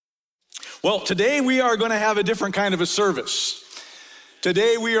Well, today we are going to have a different kind of a service.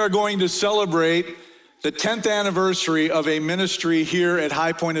 Today we are going to celebrate the 10th anniversary of a ministry here at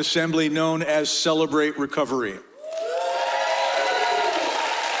High Point Assembly known as Celebrate Recovery.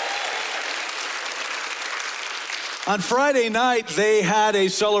 On Friday night, they had a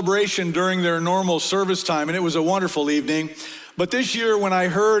celebration during their normal service time, and it was a wonderful evening. But this year, when I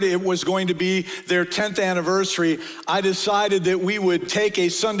heard it was going to be their 10th anniversary, I decided that we would take a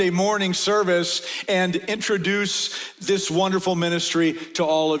Sunday morning service and introduce this wonderful ministry to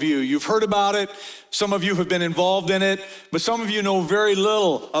all of you. You've heard about it. Some of you have been involved in it, but some of you know very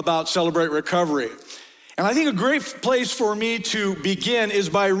little about Celebrate Recovery. And I think a great place for me to begin is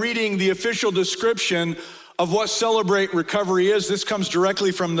by reading the official description of what Celebrate Recovery is. This comes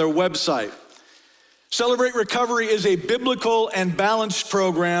directly from their website. Celebrate Recovery is a biblical and balanced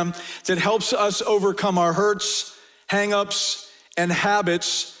program that helps us overcome our hurts, hang-ups, and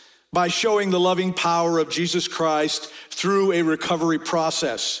habits by showing the loving power of Jesus Christ through a recovery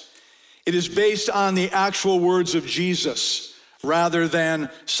process. It is based on the actual words of Jesus rather than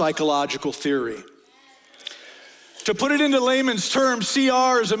psychological theory. To put it into layman's terms,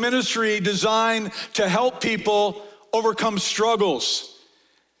 CR is a ministry designed to help people overcome struggles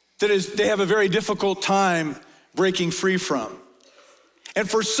that they have a very difficult time breaking free from. And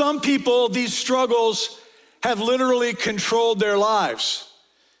for some people, these struggles have literally controlled their lives.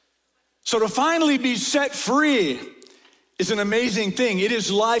 So to finally be set free is an amazing thing. It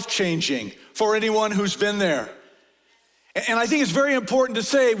is life-changing for anyone who's been there. And I think it's very important to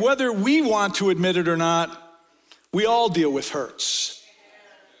say, whether we want to admit it or not, we all deal with hurts.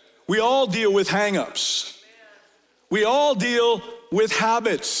 We all deal with hang-ups. We all deal with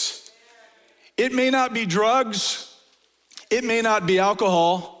habits. It may not be drugs. It may not be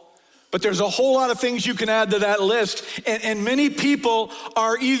alcohol, but there's a whole lot of things you can add to that list. And many people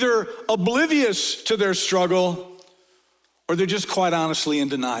are either oblivious to their struggle or they're just quite honestly in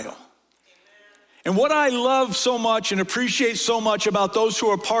denial. And what I love so much and appreciate so much about those who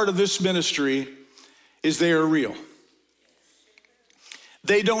are part of this ministry is they are real.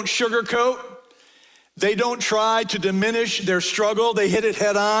 They don't sugarcoat. They don't try to diminish their struggle. They hit it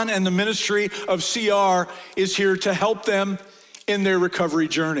head on, and the ministry of CR is here to help them in their recovery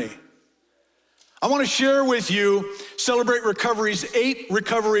journey. I want to share with you Celebrate Recovery's 8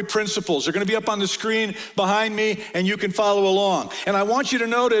 recovery principles. They're going to be up on the screen behind me, and you can follow along. And I want you to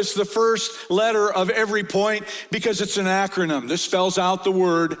notice the first letter of every point because it's an acronym. This spells out the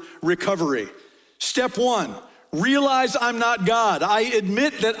word recovery. Step 1, realize I'm not God. I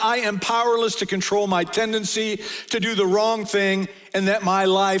admit that I am powerless to control my tendency to do the wrong thing and that my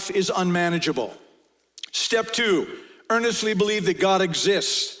life is unmanageable. Step 2, earnestly believe that God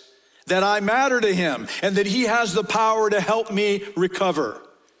exists, that I matter to him, and that he has the power to help me recover.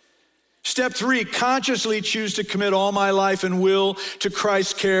 Step 3, consciously choose to commit all my life and will to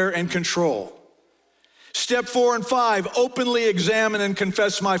Christ's care and control. Step 4 and 5, openly examine and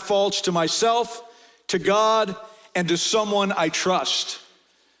confess my faults to myself, to God, and to someone I trust.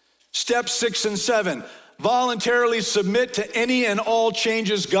 Step 6 and 7, voluntarily submit to any and all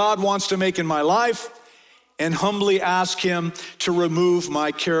changes God wants to make in my life and humbly ask him to remove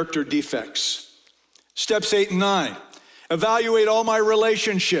my character defects. Steps 8 and 9, evaluate all my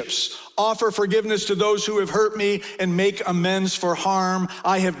relationships, offer forgiveness to those who have hurt me, and make amends for harm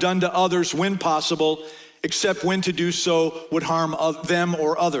I have done to others when possible, except when to do so would harm them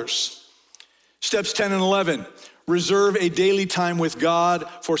or others. Steps 10 and 11, reserve a daily time with God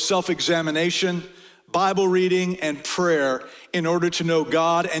for self-examination, Bible reading, and prayer in order to know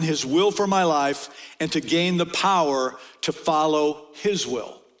God and his will for my life and to gain the power to follow his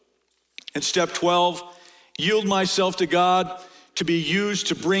will. And step 12, yield myself to God to be used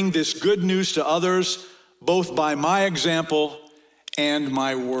to bring this good news to others, both by my example and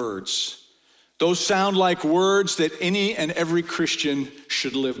my words. Those sound like words that any and every Christian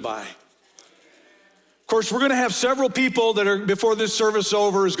should live by. Of course, we're going to have several people that are, before this service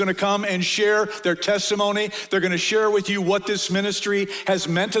over, is going to come and share their testimony. They're going to share with you what this ministry has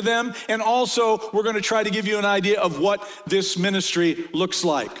meant to them. And also, we're going to try to give you an idea of what this ministry looks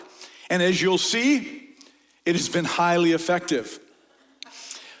like. And as you'll see, it has been highly effective.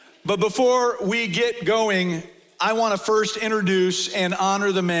 But before we get going, I want to first introduce and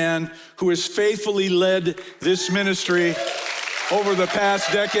honor the man who has faithfully led this ministry over the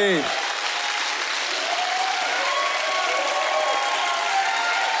past decade.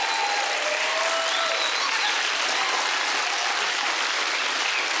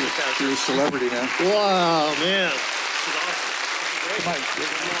 You're a celebrity now. Wow, man. This is awesome.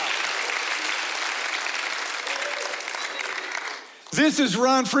 This is great. This is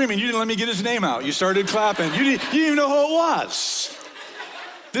Ron Freeman. You didn't let me get his name out. You started clapping. You didn't even know who it was.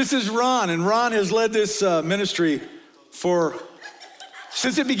 This is Ron, and Ron has led this ministry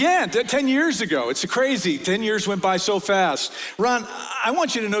since it began 10 years ago. It's crazy. 10 years went by so fast. Ron, I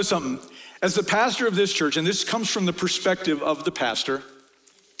want you to know something. As the pastor of this church, and this comes from the perspective of the pastor,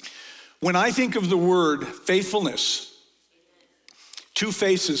 when I think of the word faithfulness, two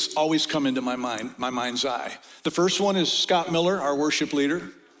faces always come into my mind's eye. The first one is Scott Miller, our worship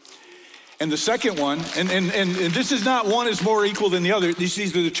leader. And the second one, and this is not one is more equal than the other.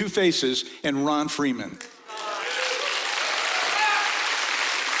 These are the two faces, and Ron Freeman.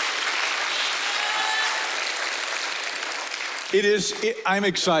 I'm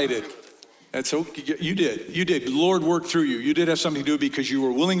excited. That's okay. You did. The Lord worked through you. You did have something to do because you were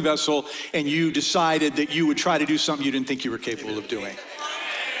a willing vessel and you decided that you would try to do something you didn't think you were capable of doing.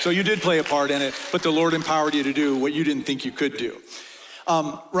 So you did play a part in it, but the Lord empowered you to do what you didn't think you could do.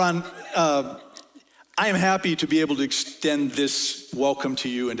 Ron, I am happy to be able to extend this welcome to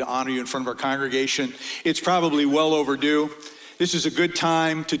you and to honor you in front of our congregation. It's probably well overdue. This is a good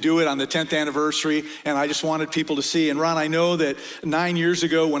time to do it on the 10th anniversary, and I just wanted people to see. And Ron, I know that 9 years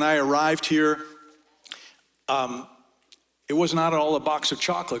ago when I arrived here, it was not all a box of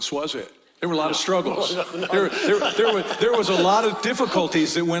chocolates, was it? There were a lot of struggles. There was a lot of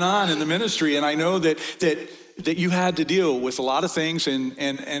difficulties that went on in the ministry, and I know that you had to deal with a lot of things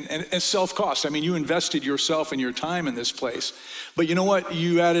and self-cost. I mean, you invested yourself and your time in this place. But you know what?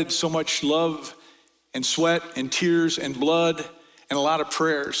 You added so much love and sweat and tears and blood and a lot of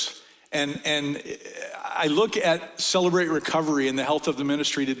prayers. And I look at Celebrate Recovery and the health of the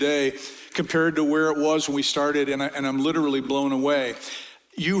ministry today compared to where it was when we started, and I'm literally blown away.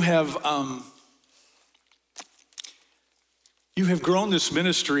 You have grown this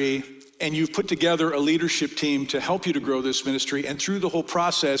ministry, and you've put together a leadership team to help you to grow this ministry. And through the whole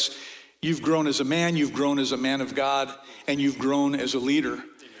process, you've grown as a man, you've grown as a man of God, and you've grown as a leader.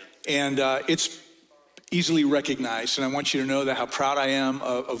 And it's easily recognized, and I want you to know that how proud I am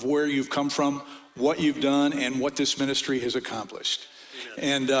of where you've come from, what you've done, and what this ministry has accomplished.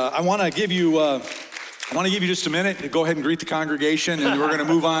 And I want to give you just a minute to go ahead and greet the congregation, and we're going to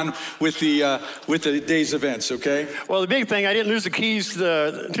move on with the day's events. Okay? Well, the big thing, I didn't lose the keys to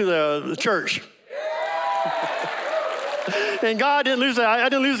the church. And God didn't lose that. I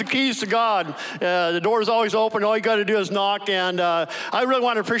didn't lose the keys to God. The door is always open. All you got to do is knock. And I really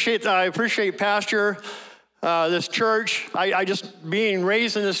want to appreciate Pastor, this church. I just being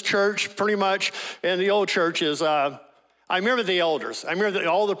raised in this church, pretty much, in the old churches. I remember the elders. I remember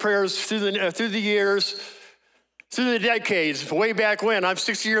all the prayers through the years, through the decades, way back when. I'm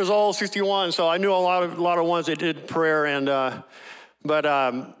 60 years old, 61, so I knew a lot of ones that did prayer. And But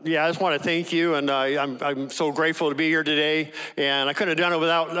I just want to thank you, and I'm so grateful to be here today. And I couldn't have done it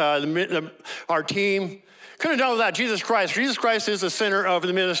without our team. Couldn't have done it without Jesus Christ. Jesus Christ is the center of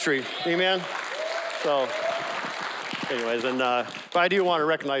the ministry. Amen. So, anyways, but I do want to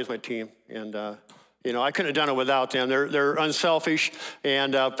recognize my team, and I couldn't have done it without them. They're unselfish,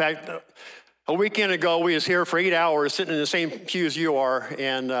 and in fact, a weekend ago we was here for 8 hours, sitting in the same pew as you are,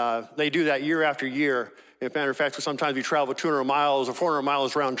 and they do that year after year. As a matter of fact, sometimes we travel 200 miles or 400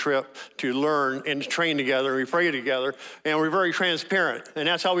 miles round trip to learn and to train together, and we pray together, and we're very transparent, and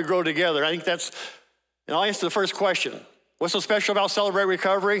that's how we grow together. I think and I'll answer the first question. What's so special about Celebrate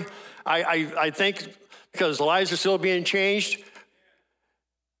Recovery? I think because lives are still being changed,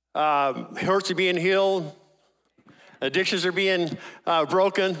 hurts are being healed, addictions are being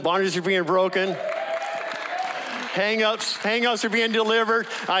broken, bondages are being broken, Hang-ups are being delivered.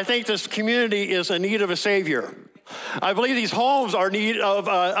 I think this community is in need of a Savior. I believe these homes are in need of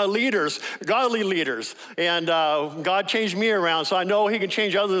leaders, godly leaders. And God changed me around, so I know He can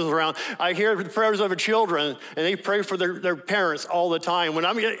change others around. I hear the prayers of the children, and they pray for their parents all the time. When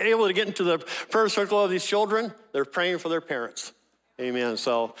I'm able to get into the prayer circle of these children, they're praying for their parents. Amen.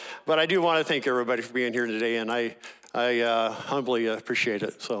 So, but I do want to thank everybody for being here today, and I humbly appreciate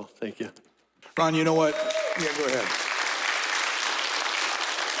it. So, thank you. Ron, you know what? Yeah, go ahead.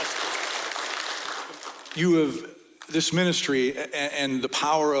 You have, this ministry and the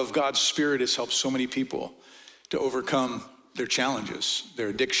power of God's Spirit has helped so many people to overcome their challenges, their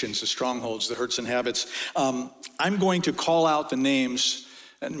addictions, the strongholds, the hurts and habits. I'm going to call out the names,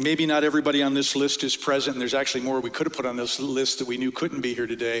 and maybe not everybody on this list is present, and there's actually more we could have put on this list that we knew couldn't be here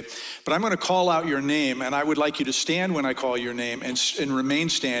today. But I'm going to call out your name, and I would like you to stand when I call your name and remain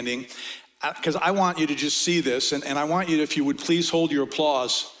standing, because I want you to just see this, and I want you to, if you would please hold your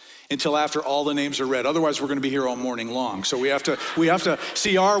applause until after all the names are read. Otherwise, we're going to be here all morning long. So we have to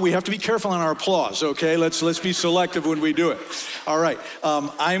CR, we have to be careful on our applause, okay? Let's be selective when we do it. All right,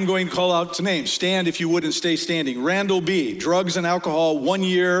 I'm going to call out names. Stand if you would and stay standing. Randall B., drugs and alcohol, 1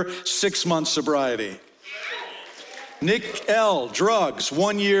 year, 6 months sobriety. Nick L., drugs,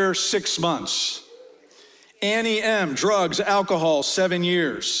 1 year, 6 months. Annie M., drugs, alcohol, 7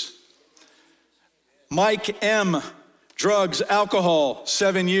 years. Mike M., drugs, alcohol,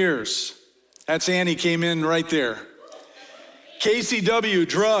 7 years. That's Annie, came in right there. Casey W.,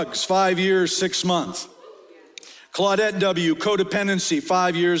 drugs, 5 years, 6 months. Claudette W., codependency,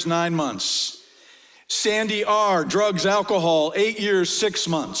 5 years, 9 months. Sandy R., drugs, alcohol, 8 years, 6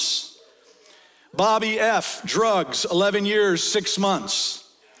 months. Bobby F., drugs, 11 years, 6 months.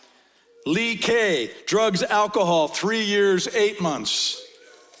 Lee K., drugs, alcohol, 3 years, 8 months.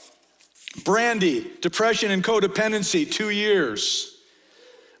 Brandy, depression and codependency, 2 years.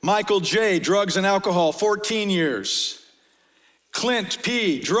 Michael J., drugs and alcohol, 14 years. Clint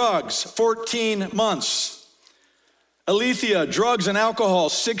P., drugs, 14 months. Alethea, drugs and alcohol,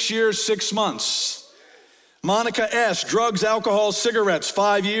 6 years, 6 months. Monica S., drugs, alcohol, cigarettes,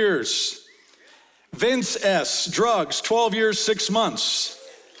 5 years. Vince S., drugs, 12 years, 6 months.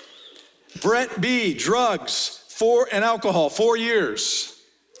 Brett B., drugs, and alcohol, 4 years.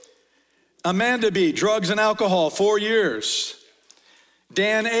 Amanda B., drugs and alcohol, 4 years.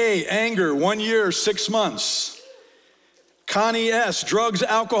 Dan A., anger, 1 year, 6 months. Connie S., drugs,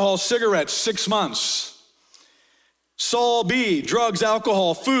 alcohol, cigarettes, 6 months. Saul B., drugs,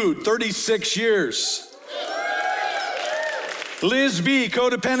 alcohol, food, 36 years. Liz B.,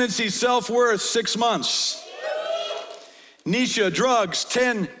 codependency, self-worth, 6 months. Nisha, drugs,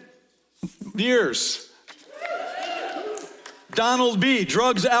 10 years. Donald B.,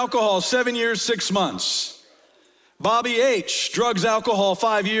 drugs, alcohol, 7 years, 6 months. Bobby H., drugs, alcohol,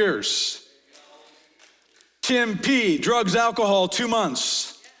 5 years. Tim P., drugs, alcohol, 2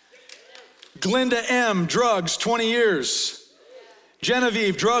 months. Glenda M., drugs, 20 years.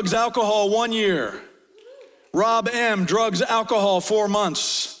 Genevieve, drugs, alcohol, 1 year. Rob M., drugs, alcohol, 4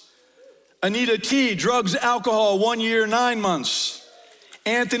 months. Anita T., drugs, alcohol, 1 year, 9 months.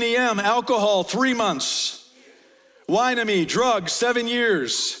 Anthony M., alcohol, 3 months. Wynami, drugs, 7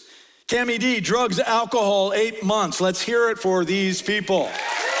 years. Tammy D., drugs, alcohol, 8 months. Let's hear it for these people.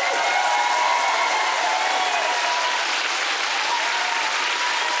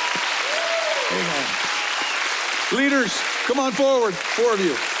 Amen. Leaders, come on forward, 4 of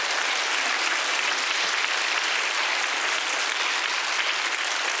you.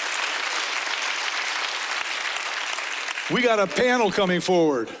 We got a panel coming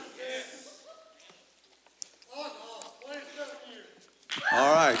forward.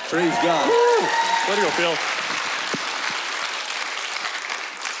 All right, praise God. Woo! Way to go, Phil.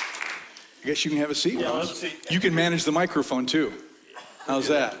 I guess you can have a seat. Yeah, let's see. You can manage the microphone too. How's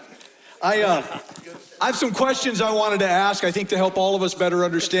that? I have some questions I wanted to ask, I think, to help all of us better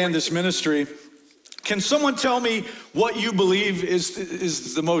understand this ministry. Can someone tell me what you believe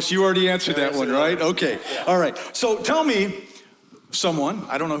is the most? You already answered that one, right? Okay. Yeah. All right. So tell me, someone,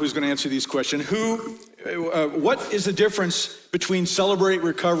 I don't know who's going to answer these questions, what is the difference between Celebrate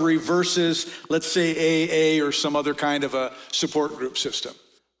Recovery versus, let's say, AA or some other kind of a support group system?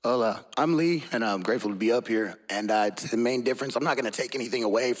 Hola, I'm Lee, and I'm grateful to be up here. And the main difference, I'm not going to take anything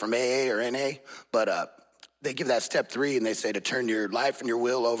away from AA or NA, but they give that step 3, and they say to turn your life and your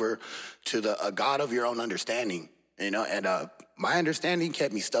will over to the God of your own understanding. You know, and my understanding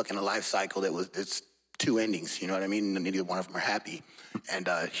kept me stuck in a life cycle it's 2 endings. You know what I mean? And neither one of them are happy. And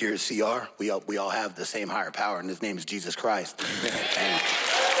here at CR, we all have the same higher power, and his name is Jesus Christ. And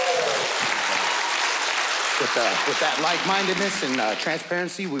with that like-mindedness and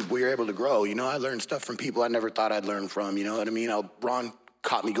transparency, we were able to grow. You know, I learned stuff from people I never thought I'd learn from. You know what I mean? Ron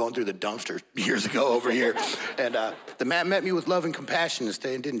caught me going through the dumpster years ago over here. And the man met me with love and compassion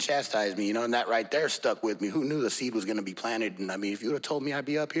and didn't chastise me, you know, and that right there stuck with me. Who knew the seed was going to be planted? And I mean, if you would have told me I'd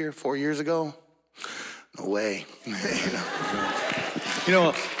be up here 4 years ago, no way. You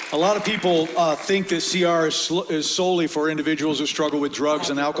know, a lot of people think that CR is solely for individuals who struggle with drugs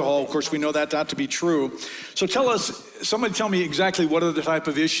and alcohol. Of course, we know that not to be true. So somebody tell me exactly what are the type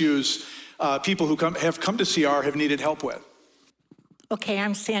of issues people who have come to CR have needed help with. Okay,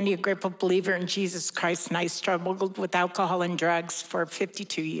 I'm Sandy, a grateful believer in Jesus Christ, and I struggled with alcohol and drugs for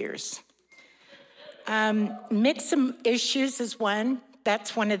 52 years. Mix of issues is one.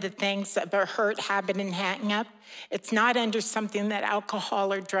 That's one of the things about hurt, habit, and hang up. It's not under something that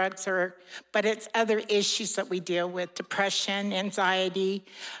alcohol or drugs are, but it's other issues that we deal with, depression, anxiety,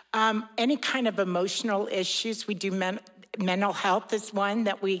 any kind of emotional issues. We do mental health is one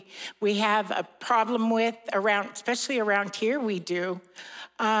that we have a problem with especially around here we do.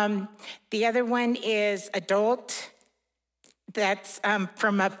 The other one is adult. That's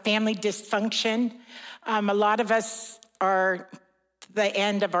from a family dysfunction. A lot of us are the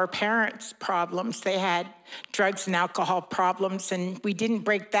end of our parents' problems. They had drugs and alcohol problems, and we didn't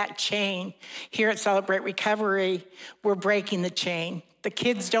break that chain. Here at Celebrate Recovery, we're breaking the chain. The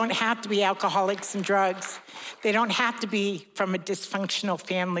kids don't have to be alcoholics and drugs. They don't have to be from a dysfunctional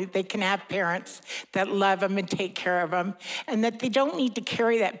family. They can have parents that love them and take care of them, and that they don't need to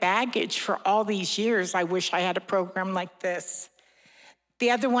carry that baggage for all these years. I wish I had a program like this.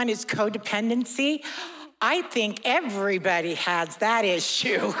 The other one is codependency. I think everybody has that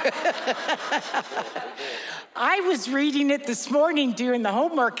issue. I was reading it this morning doing the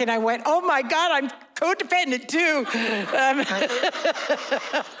homework, and I went, oh my God, I'm codependent too.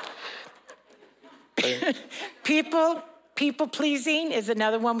 People pleasing is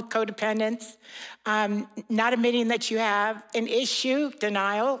another one with codependence. Not admitting that you have an issue,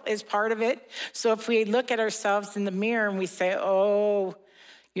 denial is part of it. So if we look at ourselves in the mirror and we say, oh,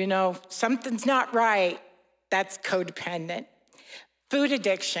 something's not right, that's codependent. Food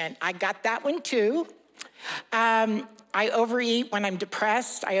addiction, I got that one too. I overeat when I'm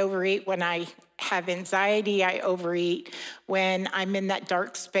depressed. I overeat when I have anxiety. I overeat when I'm in that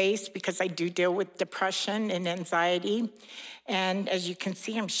dark space because I do deal with depression and anxiety. And as you can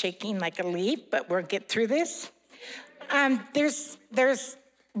see, I'm shaking like a leaf, but we'll get through this. There's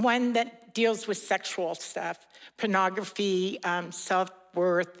one that deals with sexual stuff, pornography,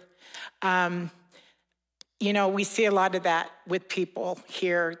 self-worth. We see a lot of that with people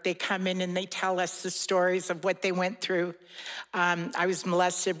here. They come in and they tell us the stories of what they went through. I was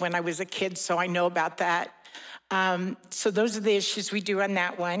molested when I was a kid, so I know about that. So those are the issues we do on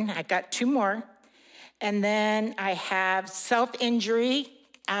that one. I got two more. And then I have self-injury.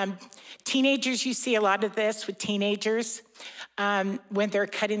 Teenagers, you see a lot of this with teenagers when they're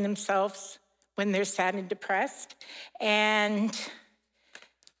cutting themselves, when they're sad and depressed. And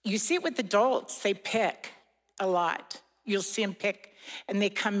you see it with adults. They pick a lot. You'll see them pick, and they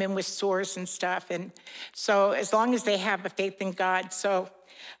come in with sores and stuff. And so as long as they have a faith in God. So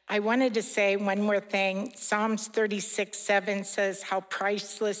I wanted to say one more thing. Psalms 36:7 says, how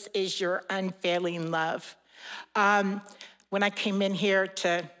priceless is your unfailing love. When I came in here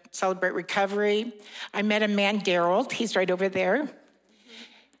to Celebrate Recovery, I met a man, Daryl. He's right over there.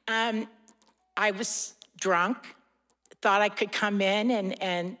 I was drunk, thought I could come in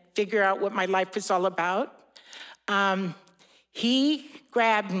and figure out what my life was all about. He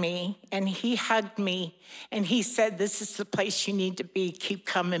grabbed me and he hugged me and he said, this is the place you need to be. Keep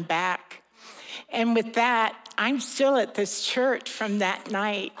coming back. And with that, I'm still at this church from that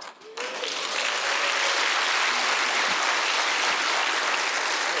night.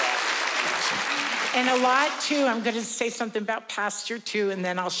 And a lot too, I'm going to say something about Pastor too, and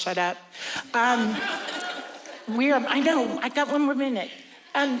then I'll shut up. I know, I got one more minute.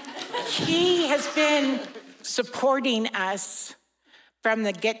 He has been supporting us from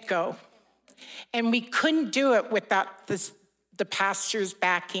the get-go. And we couldn't do it without the pastor's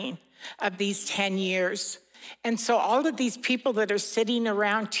backing of these 10 years. And so all of these people that are sitting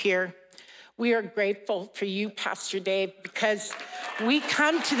around here, we are grateful for you, Pastor Dave, because we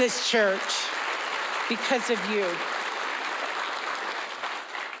come to this church because of you.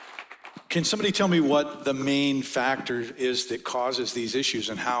 Can somebody tell me what the main factor is that causes these issues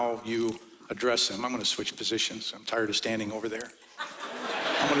and how you address them? I'm going to switch positions. I'm tired of standing over there.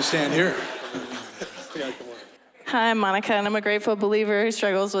 I'm going to stand here. Hi, I'm Monica, and I'm a grateful believer who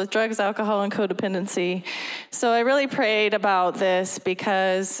struggles with drugs, alcohol, and codependency. So I really prayed about this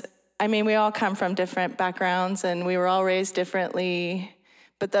because, we all come from different backgrounds, and we were all raised differently.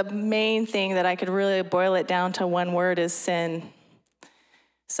 But the main thing that I could really boil it down to one word is sin.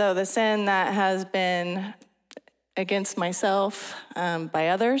 So the sin that has been against myself, by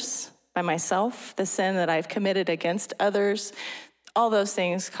others, by myself, the sin that I've committed against others, all those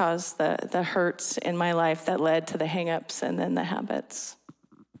things caused the hurts in my life that led to the hang-ups and then the habits.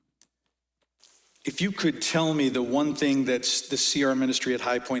 If you could tell me the one thing that the CR ministry at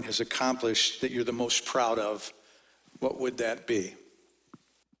High Point has accomplished that you're the most proud of, what would that be?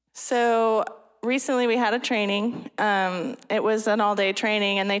 So recently we had a training. It was an all-day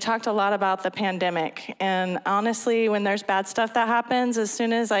training, and they talked a lot about the pandemic. And honestly, when there's bad stuff that happens, as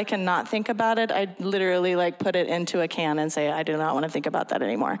soon as I can not think about it, I literally put it into a can and say, I do not want to think about that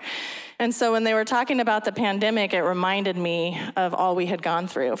anymore. And so when they were talking about the pandemic, it reminded me of all we had gone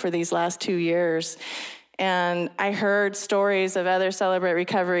through for these last 2 years. And I heard stories of other Celebrate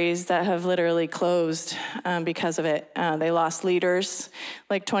Recoveries that have literally closed because of it. They lost leaders.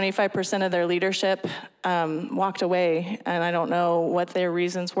 Like 25% of their leadership walked away, and I don't know what their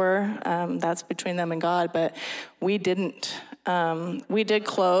reasons were. That's between them and God, but we didn't. We did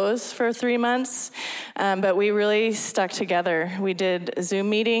close for 3 months, but we really stuck together. We did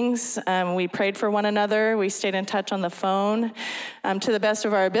Zoom meetings. We prayed for one another. We stayed in touch on the phone to the best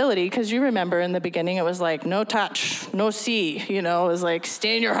of our ability, because you remember in the beginning it was like no touch, no see. It was like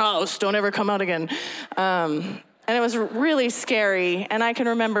stay in your house, don't ever come out again. And it was really scary. And I can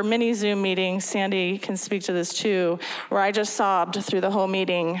remember many Zoom meetings, Sandy can speak to this too, where I just sobbed through the whole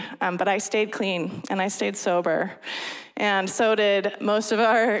meeting. But I stayed clean and I stayed sober. And so did most of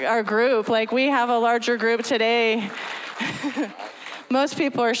our group. Like, we have a larger group today. Most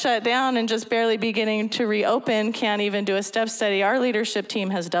people are shut down and just barely beginning to reopen, can't even do a step study. Our leadership team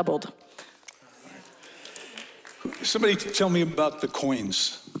has doubled. Somebody tell me about the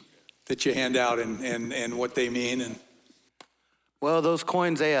coins that you hand out and what they mean. Well, those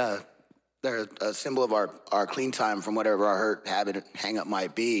coins, they're a symbol of our clean time from whatever our hurt, habit, hang up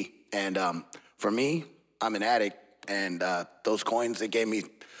might be. And for me, I'm an addict. And those coins, they gave me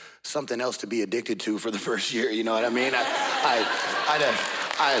something else to be addicted to for the first year. You know what I mean? I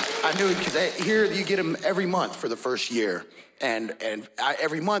knew it, because here you get them every month for the first year. And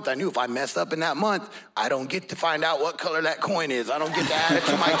every month I knew if I messed up in that month, I don't get to find out what color that coin is. I don't get to add it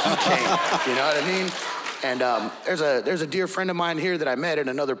to my keychain. You know what I mean? And there's a dear friend of mine here that I met in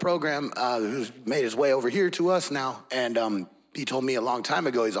another program who's made his way over here to us now. And he told me a long time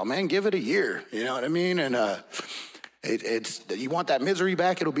ago, he's like, man, give it a year. You know what I mean? And it's you want that misery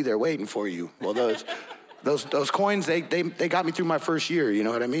back, it'll be there waiting for you. Well, those coins, they got me through my first year, you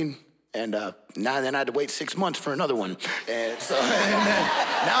know what I mean? And then I had to wait 6 months for another one. And so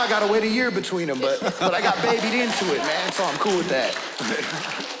now I got to wait a year between them, but I got babied into it, man, so I'm cool with that.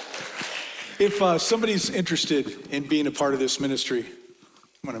 If somebody's interested in being a part of this ministry,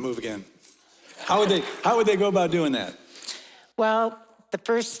 I'm going to move again. How would they go about doing that? Well, the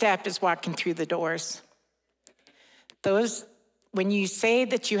first step is walking through the doors. When you say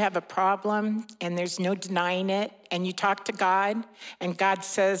that you have a problem and there's no denying it, and you talk to God, and God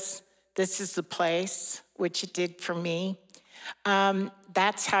says, this is the place, which it did for me,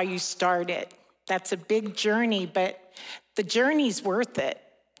 that's how you start it. That's a big journey, but the journey's worth it.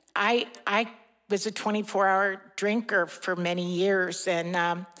 I was a 24-hour drinker for many years,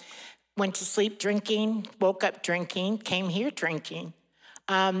 and went to sleep drinking, woke up drinking, came here drinking.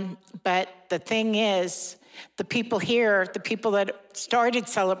 But the thing is, the people here, the people that started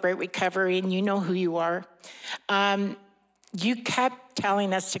Celebrate Recovery, and you know who you are, you kept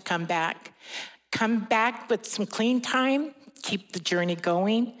telling us to come back. Come back with some clean time, keep the journey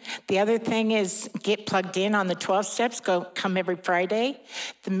going. The other thing is get plugged in on the 12 steps, come every Friday.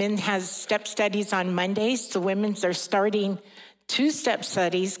 The men has step studies on Mondays. The women's are starting 2-step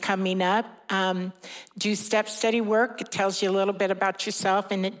studies coming up. Do step study work. It tells you a little bit about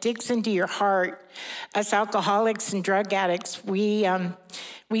yourself, and it digs into your heart. Us alcoholics and drug addicts, we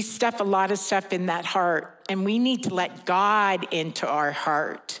stuff a lot of stuff in that heart, and we need to let God into our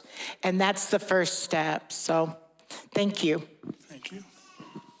heart, and that's the first step. So thank you. Thank you.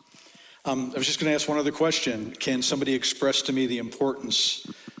 I was just going to ask one other question. Can somebody express to me the importance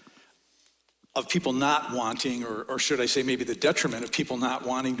of people not wanting, or should I say maybe the detriment of people not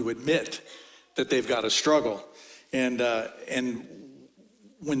wanting to admit that they've got a struggle, and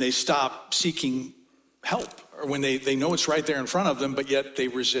when they stop seeking help, or when they know it's right there in front of them, but yet they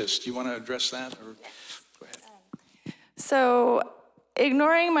resist? Do you want to address that? Or go ahead. So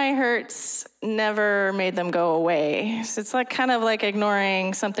ignoring my hurts never made them go away. So it's kind of like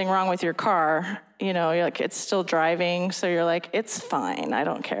ignoring something wrong with your car. You're like, it's still driving, so you're like, it's fine. I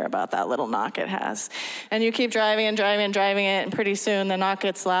don't care about that little knock it has. And you keep driving and driving and driving it, and pretty soon the knock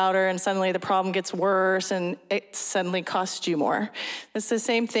gets louder, and suddenly the problem gets worse, and it suddenly costs you more. It's the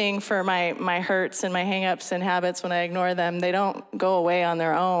same thing for my hurts and my hang-ups and habits. When I ignore them, they don't go away on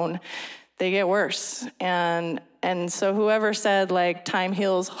their own. They get worse. And so whoever said, time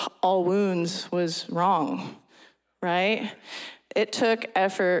heals all wounds was wrong, right? It took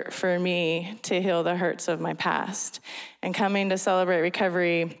effort for me to heal the hurts of my past. And coming to Celebrate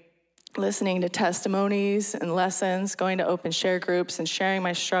Recovery, listening to testimonies and lessons, going to open share groups and sharing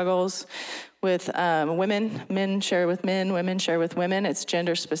my struggles with women. Men share with men, women share with women. It's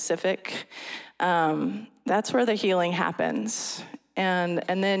gender specific. That's where the healing happens. And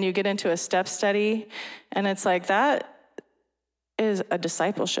then you get into a step study, and it's like that. is a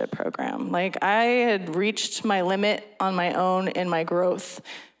discipleship program. Like, I had reached my limit on my own in my growth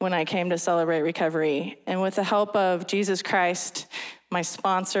when I came to Celebrate Recovery. And with the help of Jesus Christ, my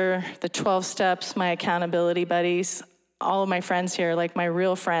sponsor, the 12 steps, my accountability buddies, all of my friends here, like my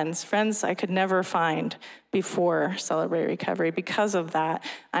real friends I could never find before Celebrate Recovery. Because of that,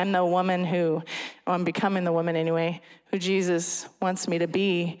 I'm becoming the woman anyway, who Jesus wants me to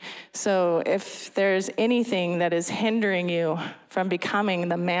be. So if there's anything that is hindering you from becoming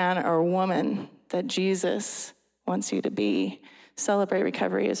the man or woman that Jesus wants you to be, Celebrate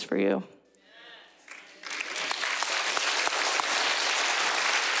Recovery is for you.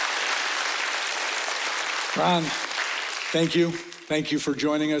 Ron, thank you. Thank you for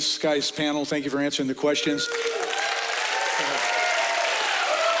joining us. Guys, panel, thank you for answering the questions.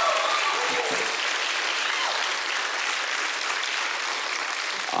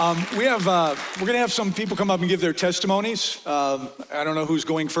 We're going to have some people come up and give their testimonies. I don't know who's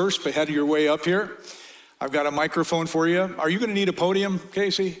going first, but head your way up here. I've got a microphone for you. Are you going to need a podium,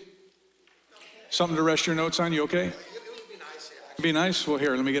 Casey? Something to rest your notes on? You okay? It would be nice. It'd be nice? Well,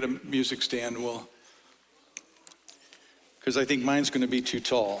 here, let me get a music stand. Because I think mine's going to be too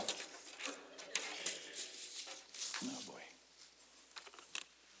tall. Oh, boy.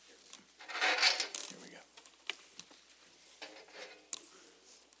 Here we go.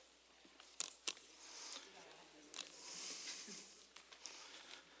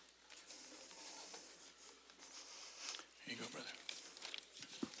 Here you go, brother.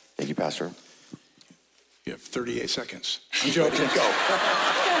 Thank you, Pastor. You have 38 seconds. I'm joking. Go.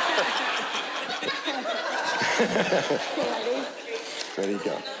 Ready to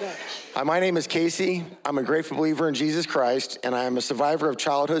go. Hi, my name is Casey. I'm a grateful believer in Jesus Christ, and I am a survivor of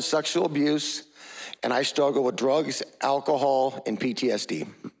childhood sexual abuse, and I struggle with drugs, alcohol, and PTSD.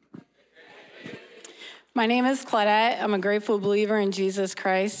 My name is Claudette. I'm a grateful believer in Jesus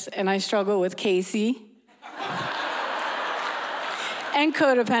Christ, and I struggle with Casey and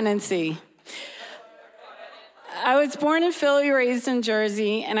codependency. I was born in Philly, raised in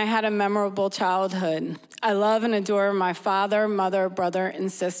Jersey, and I had a memorable childhood. I love and adore my father, mother, brother,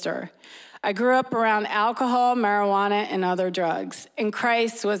 and sister. I grew up around alcohol, marijuana, and other drugs, and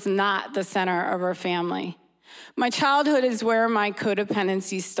Christ was not the center of our family. My childhood is where my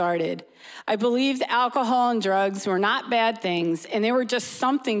codependency started. I believed alcohol and drugs were not bad things, and they were just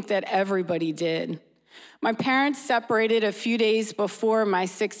something that everybody did. My parents separated a few days before my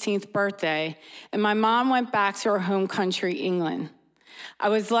 16th birthday, and my mom went back to her home country, England. I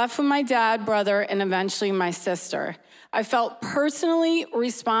was left with my dad, brother, and eventually my sister. I felt personally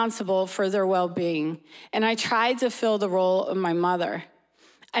responsible for their well-being, and I tried to fill the role of my mother.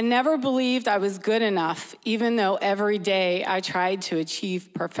 I never believed I was good enough, even though every day I tried to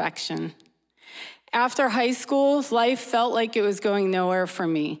achieve perfection. After high school, life felt like it was going nowhere for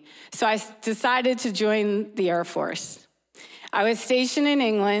me, so I decided to join the Air Force. I was stationed in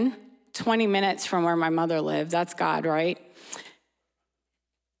England, 20 minutes from where my mother lived. That's God, right?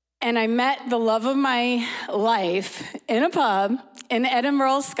 And I met the love of my life in a pub in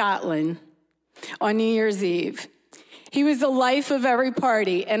Edinburgh, Scotland, on New Year's Eve. He was the life of every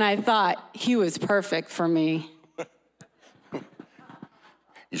party, and I thought he was perfect for me.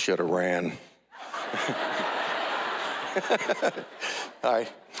 You should have ran. Hi.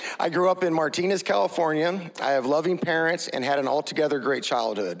 I grew up in Martinez, California. I have loving parents and had an altogether great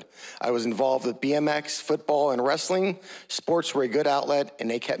childhood. I was involved with BMX, football, and wrestling. Sports were a good outlet, and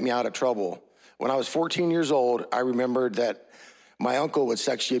they kept me out of trouble. When I was 14 years old, I remembered that my uncle would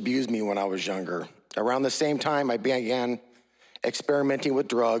sexually abuse me when I was younger. Around the same time, I began experimenting with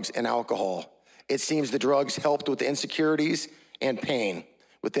drugs and alcohol. It seems the drugs helped with the insecurities and pain.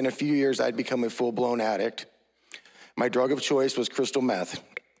 Within a few years, I'd become a full-blown addict. My drug of choice was crystal meth.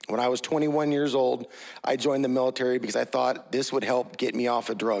 When I was 21 years old, I joined the military because I thought this would help get me off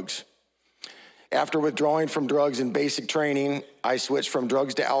of drugs. After withdrawing from drugs in basic training, I switched from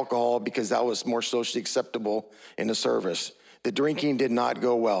drugs to alcohol because that was more socially acceptable in the service. The drinking did not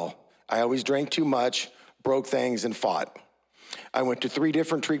go well. I always drank too much, broke things, and fought. I went to 3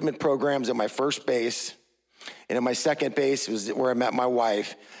 different treatment programs at my first base, and at my second base was where I met my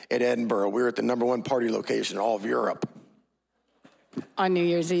wife at Edinburgh. We were at the #1 party location in all of Europe. On New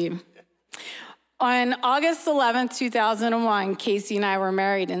Year's Eve. On August 11th, 2001, Casey and I were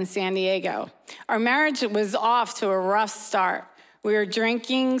married in San Diego. Our marriage was off to a rough start. We were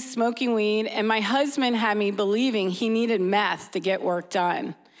drinking, smoking weed, and my husband had me believing he needed meth to get work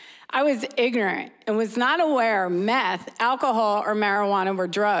done. I was ignorant and was not aware meth, alcohol, or marijuana were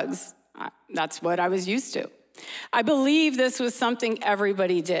drugs. That's what I was used to. I believed this was something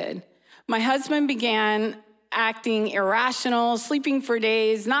everybody did. My husband began acting irrational, sleeping for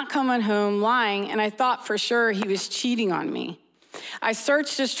days, not coming home, lying, and I thought for sure he was cheating on me. I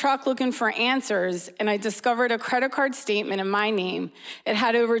searched his truck looking for answers, and I discovered a credit card statement in my name. It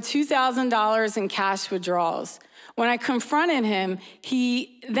had over $2,000 in cash withdrawals. When I confronted him,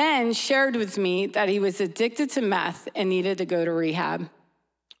 he then shared with me that he was addicted to meth and needed to go to rehab.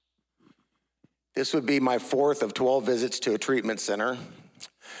 This would be my 4th of 12 visits to a treatment center.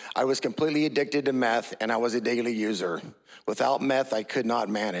 I was completely addicted to meth, and I was a daily user. Without meth, I could not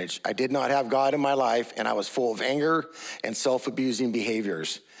manage. I did not have God in my life, and I was full of anger and self-abusing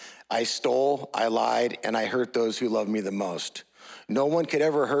behaviors. I stole, I lied, and I hurt those who loved me the most. No one could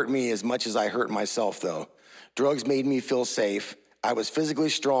ever hurt me as much as I hurt myself, though. Drugs made me feel safe. I was physically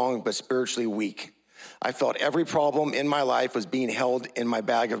strong, but spiritually weak. I felt every problem in my life was being held in my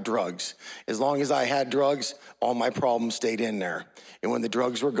bag of drugs. As long as I had drugs, all my problems stayed in there. And when the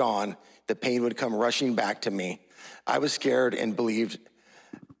drugs were gone, the pain would come rushing back to me. I was scared and believed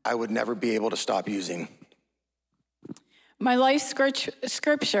I would never be able to stop using. My life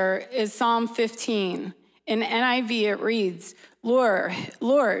scripture is Psalm 15. In NIV, it reads,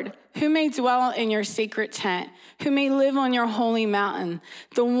 Lord, who may dwell in your sacred tent, who may live on your holy mountain,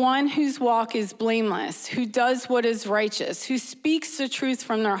 the one whose walk is blameless, who does what is righteous, who speaks the truth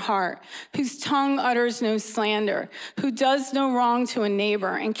from their heart, whose tongue utters no slander, who does no wrong to a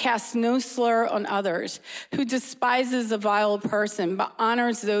neighbor and casts no slur on others, who despises a vile person but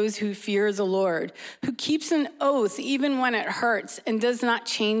honors those who fear the Lord, who keeps an oath even when it hurts and does not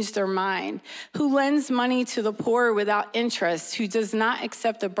change their mind, who lends money to the poor without interest, who does not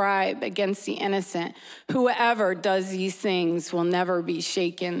accept a bribe against the innocent. Whoever does these things will never be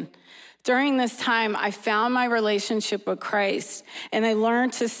shaken. During this time, I found my relationship with Christ, and I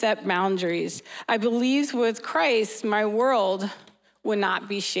learned to set boundaries. I believed with Christ, my world would not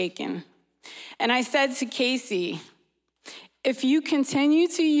be shaken. And I said to Casey, if you continue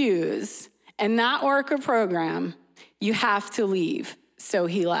to use and not work a program, you have to leave. So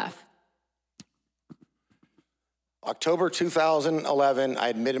he left. October 2011, I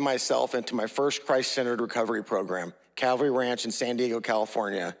admitted myself into my first Christ-centered recovery program, Calvary Ranch in San Diego,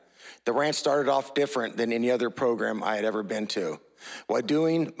 California. The ranch started off different than any other program I had ever been to. While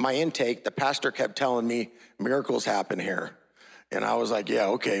doing my intake, the pastor kept telling me, miracles happen here. And I was like, yeah,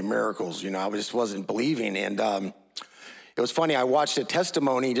 okay, miracles. I just wasn't believing. And it was funny, I watched a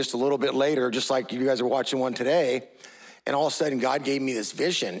testimony just a little bit later, just like you guys are watching one today. And all of a sudden, God gave me this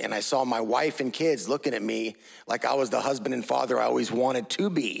vision, and I saw my wife and kids looking at me like I was the husband and father I always wanted to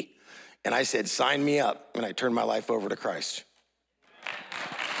be. And I said, sign me up, and I turned my life over to Christ.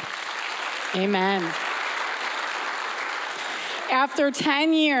 Amen. After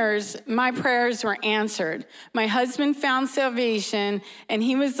 10 years, my prayers were answered. My husband found salvation, and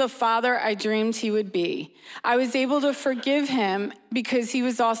he was the father I dreamed he would be. I was able to forgive him because he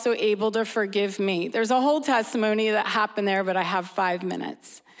was also able to forgive me. There's a whole testimony that happened there, but I have 5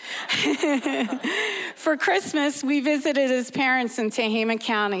 minutes. For Christmas, we visited his parents in Tehama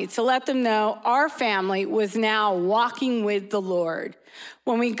County to let them know our family was now walking with the Lord.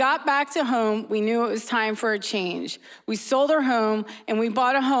 When we got back to home, we knew it was time for a change. We sold our home, and we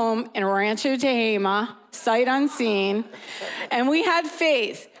bought a home in Rancho Tehama, sight unseen, and we had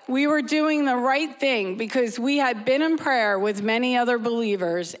faith. We were doing the right thing because we had been in prayer with many other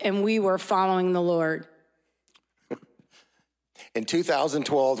believers, and we were following the Lord. In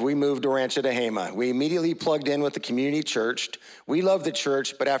 2012, we moved to Rancho Tehama. We immediately plugged in with the community church. We loved the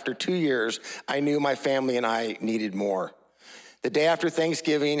church, but after 2 years, I knew my family and I needed more. The day after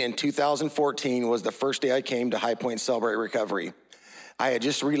Thanksgiving in 2014 was the first day I came to High Point Celebrate Recovery. I had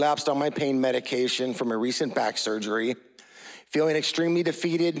just relapsed on my pain medication from a recent back surgery. Feeling extremely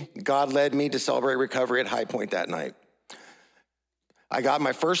defeated, God led me to Celebrate Recovery at High Point that night. I got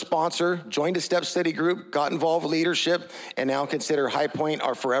my first sponsor, joined a step study group, got involved with leadership, and now consider High Point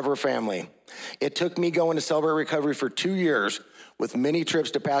our forever family. It took me going to Celebrate Recovery for 2 years with many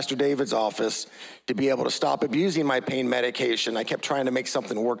trips to Pastor David's office to be able to stop abusing my pain medication. I kept trying to make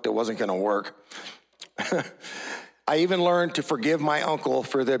something work that wasn't gonna work. I even learned to forgive my uncle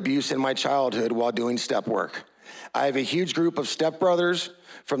for the abuse in my childhood while doing step work. I have a huge group of stepbrothers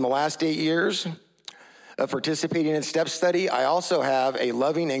from the last 8 years of participating in step study. I also have a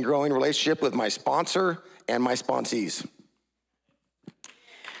loving and growing relationship with my sponsor and my sponsees.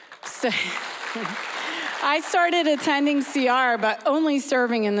 So, I started attending CR, but only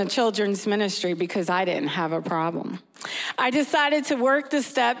serving in the children's ministry because I didn't have a problem. I decided to work the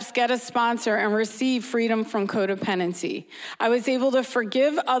steps, get a sponsor, and receive freedom from codependency. I was able to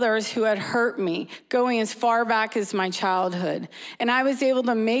forgive others who had hurt me, going as far back as my childhood. And I was able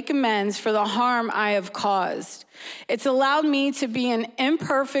to make amends for the harm I have caused. It's allowed me to be an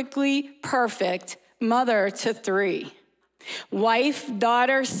imperfectly perfect mother to 3. Wife,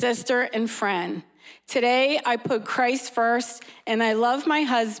 daughter, sister, and friend. Today, I put Christ first, and I love my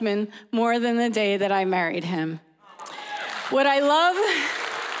husband more than the day that I married him. What I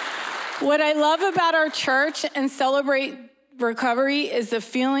love about our church and Celebrate Recovery is the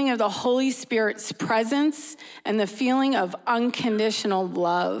feeling of the Holy Spirit's presence and the feeling of unconditional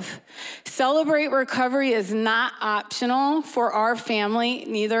love. Celebrate Recovery is not optional for our family,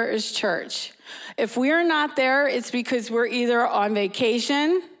 neither is church. If we're not there, it's because we're either on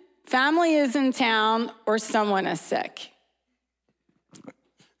vacation, family is in town, or someone is sick.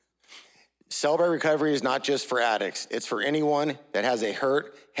 Celebrate Recovery is not just for addicts. It's for anyone that has a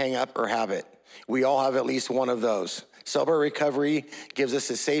hurt, hang up, or habit. We all have at least one of those. Celebrate Recovery gives us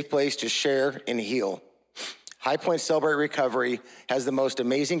a safe place to share and heal. High Point Celebrate Recovery has the most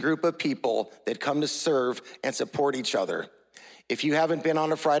amazing group of people that come to serve and support each other. If you haven't been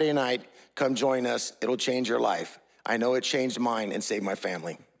on a Friday night, come join us. It'll change your life. I know it changed mine and saved my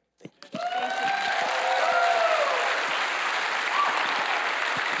family.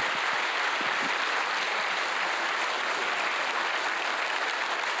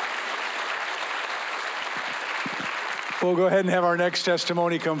 We'll go ahead and have our next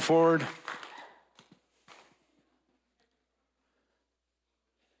testimony come forward.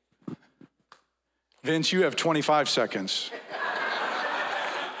 Vince, you have 25 seconds.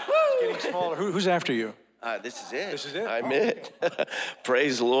 It's getting smaller. Who's after you? This is it. This is it? I'm it.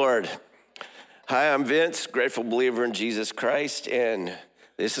 Praise the Lord. Hi, I'm Vince, grateful believer in Jesus Christ, and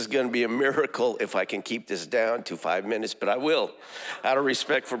this is going to be a miracle if I can keep this down to 5 minutes, but I will, out of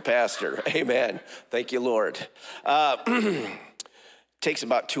respect for Pastor. Amen. Thank you, Lord. Takes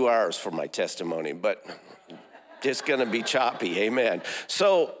about 2 hours for my testimony, but it's going to be choppy. Amen.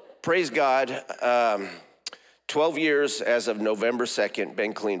 So, praise God. 12 years as of November 2nd,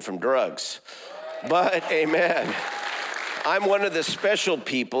 been clean from drugs. But, amen. I'm one of the special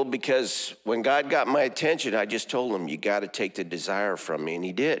people because when God got my attention, I just told him, you got to take the desire from me. And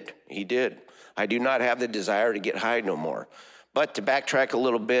he did. He did. I do not have the desire to get high no more. But to backtrack a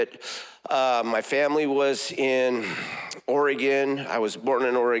little bit, my family was in Oregon. I was born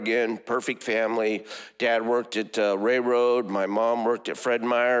in Oregon, perfect family. Dad worked at Railroad. My mom worked at Fred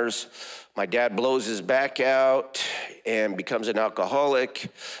Meyer's. My dad blows his back out and becomes an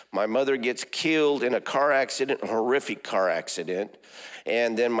alcoholic. My mother gets killed in a car accident, a horrific car accident.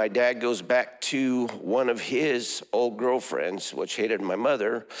 And then my dad goes back to one of his old girlfriends, which hated my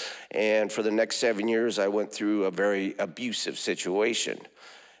mother. And for the next 7 years, I went through a very abusive situation.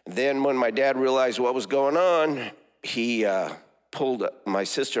 Then when my dad realized what was going on, he pulled my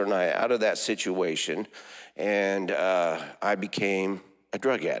sister and I out of that situation. And I became a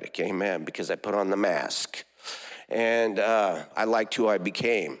drug addict, amen, because I put on the mask. And I liked who I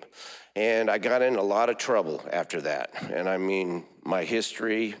became. And I got in a lot of trouble after that. And I mean, my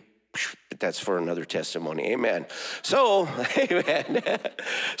history, but that's for another testimony, amen. So, amen.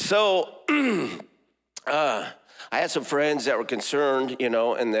 So, I had some friends that were concerned,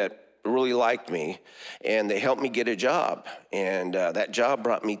 and that really liked me, and they helped me get a job. And that job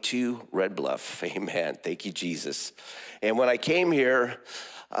brought me to Red Bluff, amen. Thank you, Jesus. And when I came here,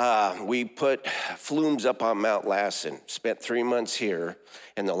 we put flumes up on Mount Lassen, spent 3 months here.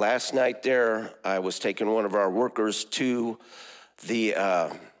 And the last night there, I was taking one of our workers to the,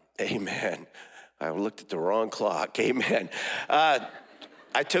 amen. I looked at the wrong clock, amen.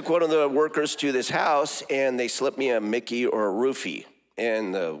 I took one of the workers to this house, and they slipped me a Mickey or a roofie.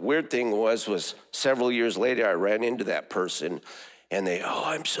 And the weird thing was several years later, I ran into that person, and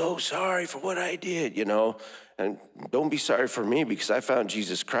I'm so sorry for what I did, And don't be sorry for me because I found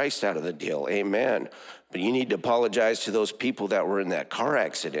Jesus Christ out of the deal, amen. But you need to apologize to those people that were in that car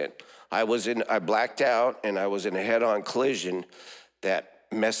accident. I blacked out, and I was in a head-on collision that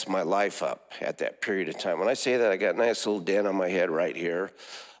messed my life up at that period of time. When I say that, I got a nice little dent on my head right here.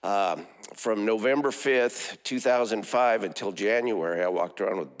 From November 5th, 2005 until January, I walked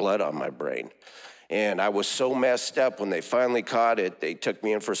around with blood on my brain. And I was so messed up when they finally caught it, they took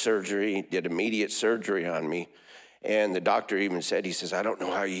me in for surgery, did immediate surgery on me. And the doctor even said, he says, I don't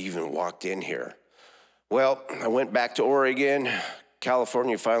know how you even walked in here. Well, I went back to Oregon.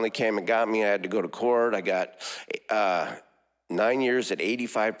 California finally came and got me. I had to go to court. I got 9 years at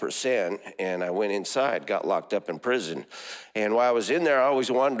 85%, and I went inside, got locked up in prison. And while I was in there, I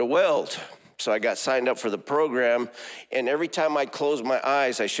always wanted to weld. So I got signed up for the program, and every time I close my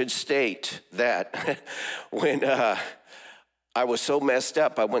eyes, I should state that when I was so messed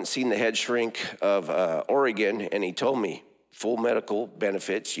up, I went and seen the head shrink of Oregon, and he told me, full medical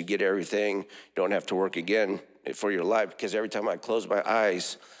benefits, you get everything, you don't have to work again for your life, because every time I closed my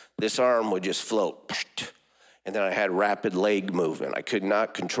eyes, this arm would just float. And then I had rapid leg movement. I could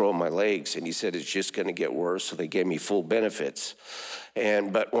not control my legs, and he said it's just gonna get worse, so they gave me full benefits.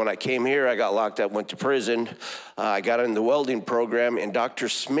 But when I came here, I got locked up, went to prison. I got in the welding program, and Dr.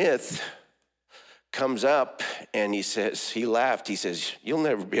 Smith comes up, and he laughed, he says, you'll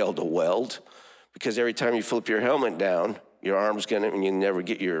never be able to weld, because every time you flip your helmet down, your arm's and you never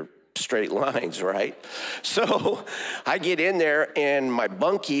get your straight lines, right? So I get in there, and my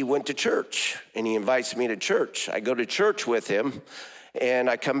bunkie went to church, and he invites me to church. I go to church with him, and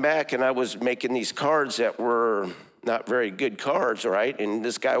I come back, and I was making these cards that were not very good cards, right? And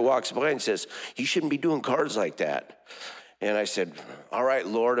this guy walks by and says, you shouldn't be doing cards like that. And I said, all right,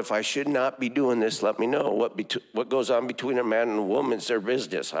 Lord, if I should not be doing this, let me know. What goes on between a man and a woman is their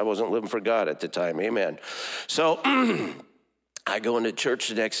business. I wasn't living for God at the time, amen. So I go into church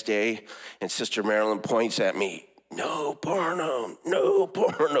the next day, and Sister Marilyn points at me, no porno, no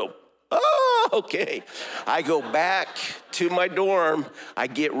porno. Oh, okay. I go back to my dorm. I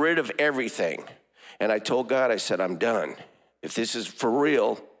get rid of everything. And I told God, I said, I'm done. If this is for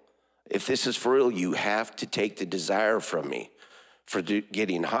real, you have to take the desire from me for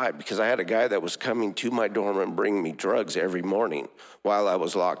getting high. Because I had a guy that was coming to my dorm and bringing me drugs every morning while I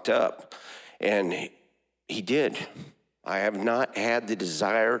was locked up. And he did. I have not had the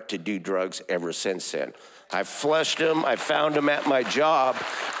desire to do drugs ever since then. I flushed him, I found him at my job,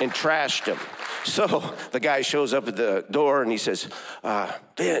 and trashed him. So the guy shows up at the door, and he says,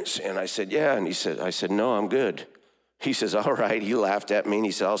 Vince. And I said, yeah. And I said, no, I'm good. He says, all right. He laughed at me, and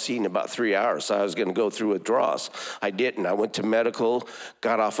he said, I'll see you in about 3 hours. So I was going to go through withdrawals. I didn't. I went to medical,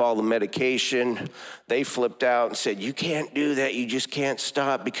 got off all the medication. They flipped out and said, you can't do that. You just can't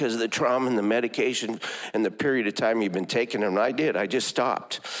stop because of the trauma and the medication and the period of time you've been taking them. And I did. I just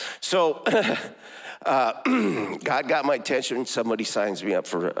stopped. So God got my attention. Somebody signs me up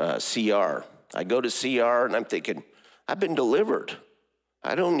for CR. I go to CR, and I'm thinking, I've been delivered.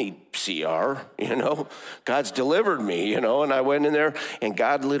 I don't need CR, God's delivered me, and I went in there, and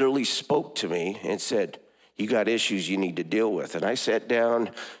God literally spoke to me and said, you got issues you need to deal with. And I sat down,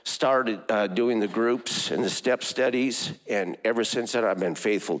 started doing the groups and the step studies, and ever since then, I've been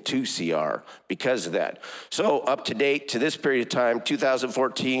faithful to CR because of that. So up to date to this period of time,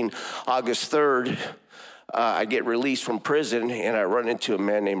 2014, August 3rd, I get released from prison, and I run into a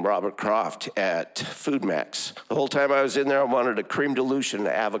man named Robert Croft at Food Max. The whole time I was in there, I wanted a cream dilution and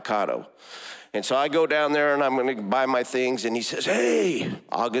avocado. And so I go down there, and I'm going to buy my things, and he says, hey,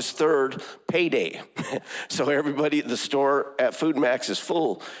 August 3rd, payday. So everybody at the store at Food Max is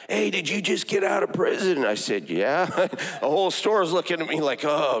full. Hey, did you just get out of prison? And I said, yeah. The whole store is looking at me like,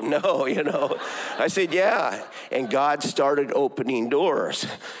 oh, no, I said, yeah. And God started opening doors.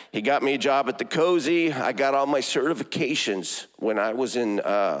 He got me a job at the Cozy. I got all my certifications when I was in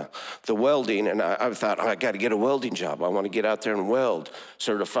the welding, and I thought, I got to get a welding job. I want to get out there and weld.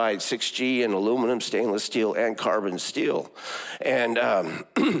 Certified 6G in aluminum, stainless steel, and carbon steel. And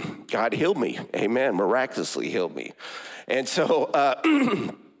God healed me. Amen. Miraculously healed me. And so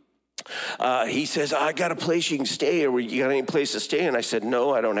he says, I got a place you can stay, or you got any place to stay? And I said,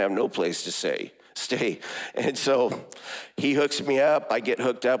 no, I don't have no place to stay. And so he hooks me up. I get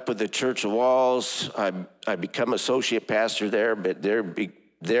hooked up with the Church of Walls. I become associate pastor there, but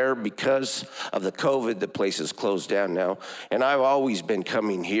there because of the COVID, the place is closed down now. And I've always been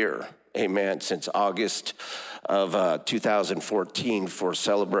coming here, amen, since August of 2014 for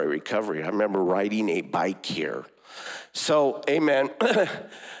Celebrate Recovery. I remember riding a bike here. So, amen.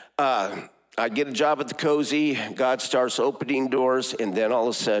 I get a job at the Cozy. God starts opening doors, and then all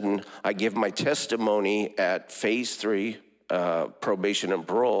of a sudden, I give my testimony at phase 3, probation and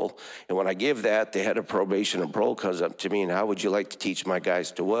parole. And when I give that, the head of probation and parole comes up to me, and how would you like to teach my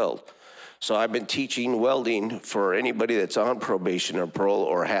guys to weld? So I've been teaching welding for anybody that's on probation or parole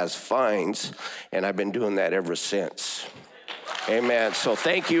or has fines, and I've been doing that ever since. Amen. So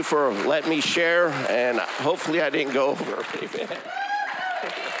thank you for letting me share, and hopefully I didn't go over. Amen.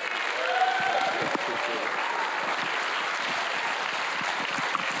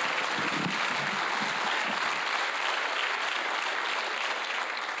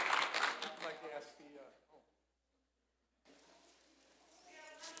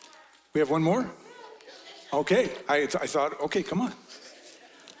 We have one more? Okay, I thought, okay, come on.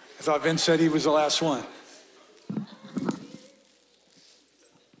 I thought Vince said he was the last one.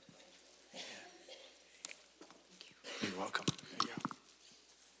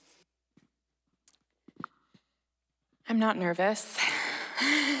 not nervous.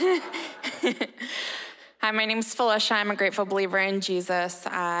 Hi, my name's Felicia. I'm a grateful believer in Jesus.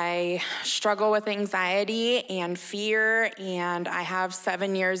 I struggle with anxiety and fear, and I have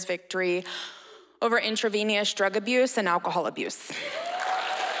 7 years victory over intravenous drug abuse and alcohol abuse.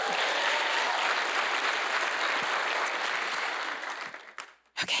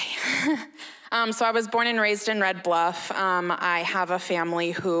 Okay. So I was born and raised in Red Bluff. I have a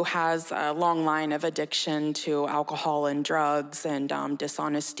family who has a long line of addiction to alcohol and drugs and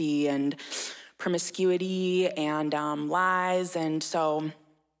dishonesty and promiscuity and lies. And so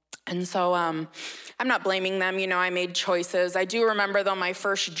I'm not blaming them. You know, I made choices. I do remember, though, my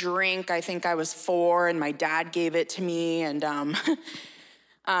first drink, I think I was 4, and my dad gave it to me. And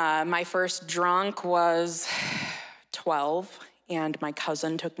my first drunk was 12. And my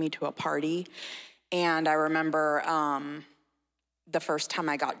cousin took me to a party. And I remember the first time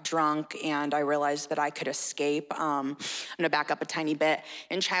I got drunk and I realized that I could escape. I'm gonna back up a tiny bit.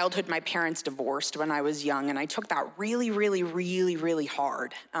 In childhood, my parents divorced when I was young, and I took that really, really, really, really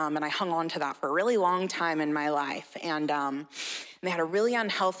hard. And I hung on to that for a really long time in my life. And they had a really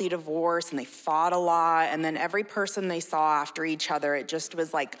unhealthy divorce, and they fought a lot. And then every person they saw after each other, it just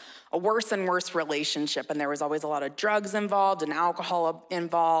was like a worse and worse relationship. And there was always a lot of drugs involved and alcohol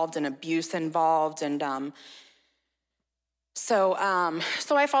involved and abuse involved. And so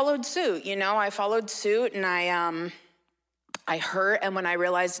I followed suit, you know, and I hurt. And when I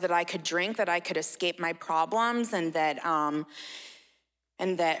realized that I could drink, that I could escape my problems, so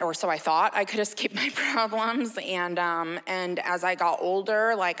I thought I could escape my problems. And as I got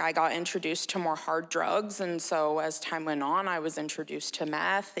older, like, I got introduced to more hard drugs. And so as time went on, I was introduced to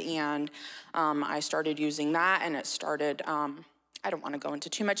meth, and I started using that, and it started, I don't want to go into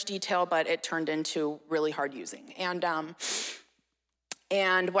too much detail, but it turned into really hard using.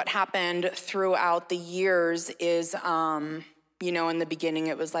 And what happened throughout the years is, you know, in the beginning,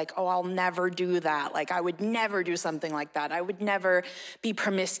 it was like, oh, I'll never do that. Like, I would never do something like that. I would never be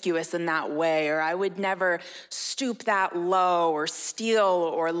promiscuous in that way, or I would never stoop that low, or steal,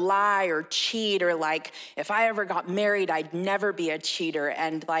 or lie, or cheat, or like, if I ever got married, I'd never be a cheater.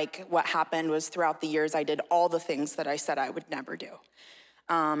 And like, what happened was, throughout the years, I did all the things that I said I would never do.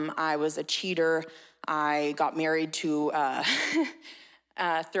 I was a cheater. I got married to...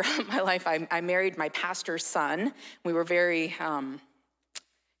 throughout my life, I married my pastor's son. We were very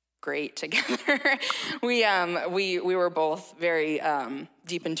great together. We were both very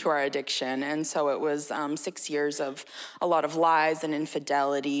deep into our addiction, and so it was 6 years of a lot of lies and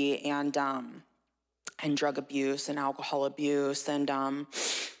infidelity and drug abuse and alcohol abuse.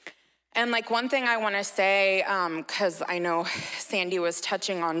 And like, one thing I want to say, because I know Sandy was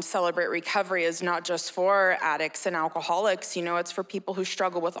touching on Celebrate Recovery, is not just for addicts and alcoholics. You know, it's for people who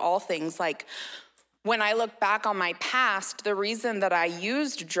struggle with all things. Like, when I look back on my past, the reason that I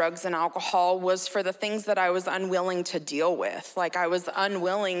used drugs and alcohol was for the things that I was unwilling to deal with. Like, I was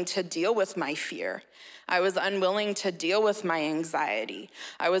unwilling to deal with my fear. I was unwilling to deal with my anxiety.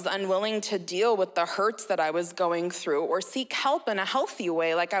 I was unwilling to deal with the hurts that I was going through, or seek help in a healthy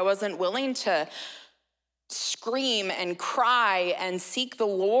way. Like, I wasn't willing to scream and cry and seek the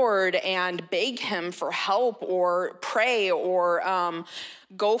Lord and beg him for help, or pray, or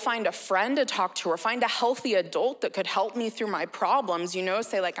go find a friend to talk to, or find a healthy adult that could help me through my problems. You know,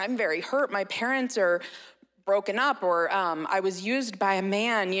 say like, I'm very hurt. My parents are broken up, or I was used by a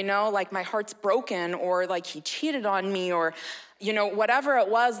man, you know, like, my heart's broken, or like, he cheated on me, or, you know, whatever it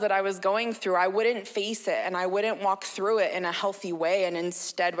was that I was going through, I wouldn't face it, and I wouldn't walk through it in a healthy way. And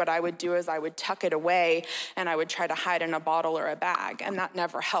instead, what I would do is I would tuck it away, and I would try to hide in a bottle or a bag, and that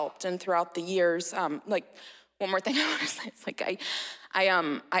never helped. And throughout the years, like, one more thing I want to say, it's like,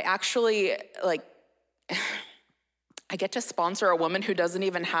 I actually, like, I get to sponsor a woman who doesn't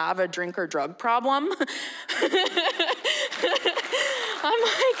even have a drink or drug problem. I'm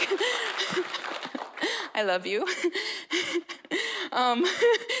like, I love you.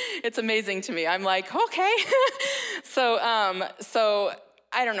 It's amazing to me. I'm like, okay. So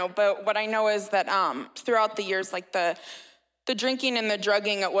I don't know, but what I know is that throughout the years, like, the drinking and the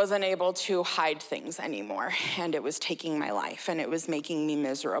drugging, it wasn't able to hide things anymore, and it was taking my life, and it was making me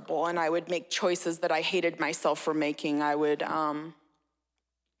miserable, and I would make choices that I hated myself for making. I would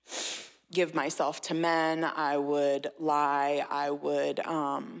give myself to men. I would lie. I would,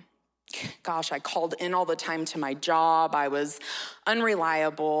 I called in all the time to my job. I was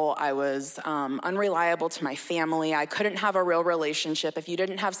unreliable. I was unreliable to my family. I couldn't have a real relationship. If you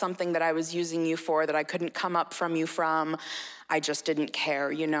didn't have something that I was using you for, that I couldn't come up from you from, I just didn't care,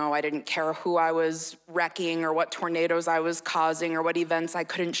 I didn't care who I was wrecking or what tornadoes I was causing or what events I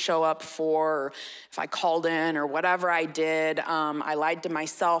couldn't show up for, or if I called in or whatever I did. I lied to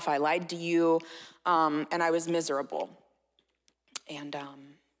myself, I lied to you, and I was miserable. And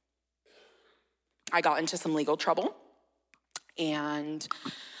I got into some legal trouble. And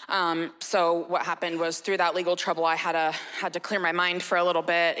so what happened was, through that legal trouble, I had to clear my mind for a little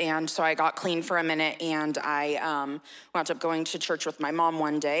bit, and so I got clean for a minute, and I wound up going to church with my mom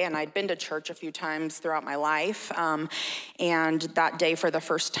one day, and I'd been to church a few times throughout my life, and that day, for the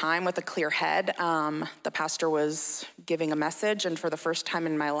first time, with a clear head, the pastor was giving a message, and for the first time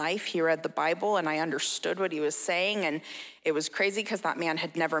in my life, he read the Bible, and I understood what he was saying, and it was crazy because that man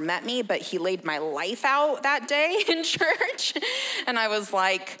had never met me, but he laid my life out that day in church. And I was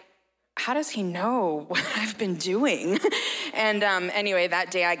like, how does he know what I've been doing? And anyway, that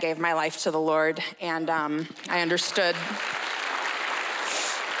day I gave my life to the Lord, and I understood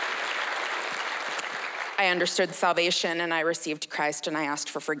salvation, and I received Christ, and I asked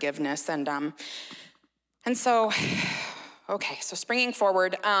for forgiveness. And so, okay, so springing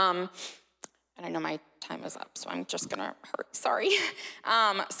forward, and I know my time is up, so I'm just gonna hurt, sorry.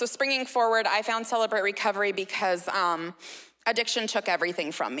 So springing forward, I found Celebrate Recovery because addiction took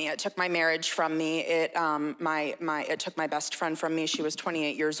everything from me. It took my marriage from me. It took my best friend from me. She was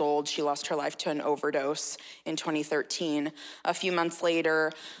 28 years old. She lost her life to an overdose in 2013. A few months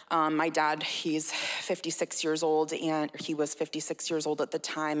later, my dad, he's 56 years old, and he was 56 years old at the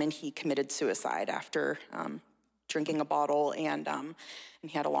time, and he committed suicide after drinking a bottle, and he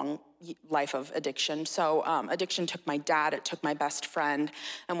had a long life of addiction. So addiction took my dad, it took my best friend,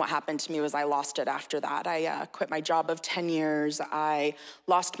 and what happened to me was I lost it after that. I quit my job of 10 years, I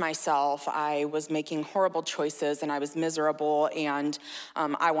lost myself, I was making horrible choices, and I was miserable, and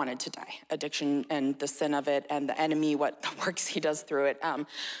I wanted to die. Addiction and the sin of it and the enemy, what works he does through it,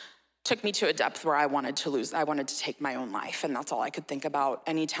 took me to a depth where I wanted to take my own life, and that's all I could think about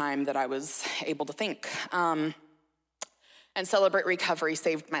any time that I was able to think. And Celebrate Recovery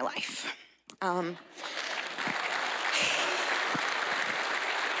saved my life.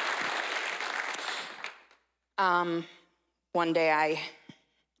 One day I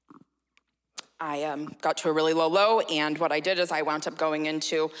got to a really low, and what I did is I wound up going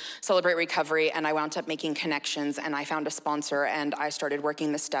into Celebrate Recovery, and I wound up making connections, and I found a sponsor, and I started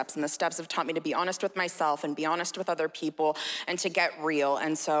working the steps, and the steps have taught me to be honest with myself and be honest with other people and to get real.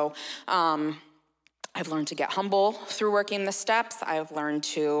 And so I've learned to get humble through working the steps. I've learned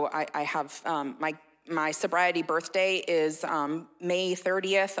to, I have, my sobriety birthday is May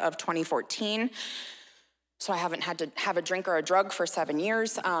 30th of 2014. So I haven't had to have a drink or a drug for 7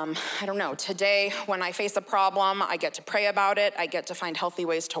 years. I don't know, today when I face a problem, I get to pray about it. I get to find healthy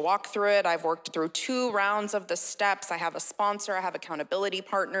ways to walk through it. I've worked through 2 rounds of the steps. I have a sponsor, I have accountability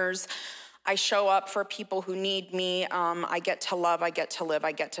partners. I show up for people who need me. I get to love, I get to live,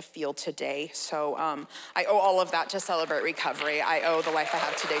 I get to feel today. So I owe all of that to Celebrate Recovery. I owe the life I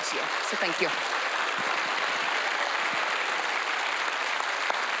have today to you. So thank you.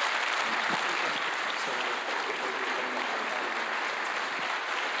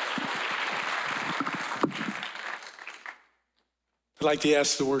 I'd like to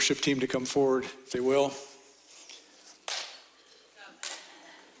ask the worship team to come forward, if they will.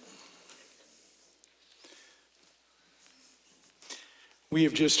 We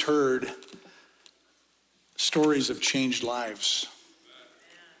have just heard stories of changed lives.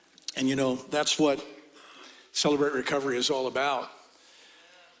 And that's what Celebrate Recovery is all about.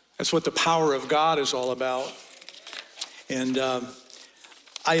 That's what the power of God is all about. And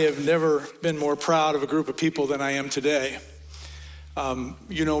I have never been more proud of a group of people than I am today.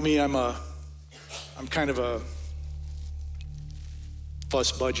 You know me, I'm kind of a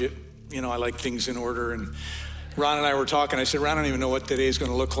fuss budget. I like things in order. And Ron and I were talking. I said, Ron, I don't even know what today is going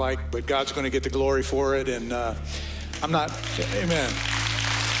to look like, but God's going to get the glory for it. And I'm not, amen.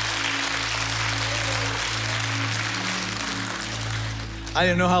 I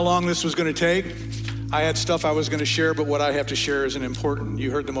didn't know how long this was going to take. I had stuff I was going to share, but what I have to share isn't important.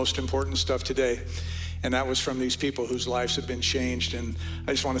 You heard the most important stuff today. And that was from these people whose lives have been changed. And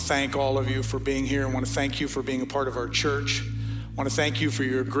I just want to thank all of you for being here. I want to thank you for being a part of our church. I want to thank you for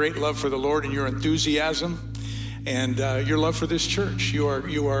your great love for the Lord and your enthusiasm and your love for this church. You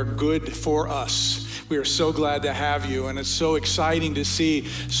are good for us. We are so glad to have you. And it's so exciting to see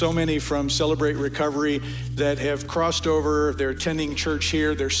so many from Celebrate Recovery that have crossed over. They're attending church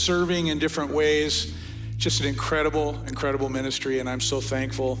here. They're serving in different ways. Just an incredible, incredible ministry. And I'm so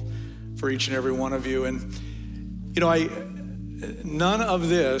thankful for each and every one of you. And none of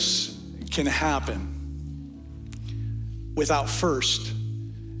this can happen without first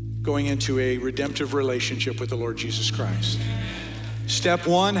going into a redemptive relationship with the Lord Jesus Christ. Step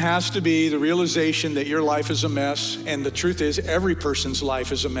one has to be the realization that your life is a mess, and the truth is every person's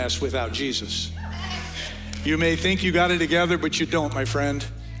life is a mess without Jesus. You may think you got it together, but you don't, my friend.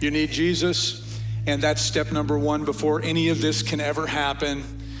 You need Jesus, and that's step number one. Before any of this can ever happen,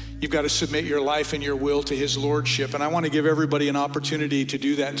 you've got to submit your life and your will to his lordship, and I want to give everybody an opportunity to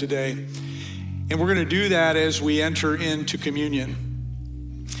do that today. And we're going to do that as we enter into communion.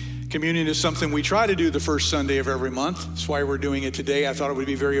 Communion is something we try to do the first Sunday of every month. That's why we're doing it today. I thought it would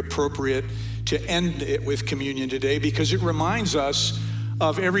be very appropriate to end it with communion today because it reminds us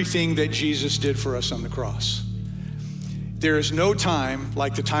of everything that Jesus did for us on the cross. There is no time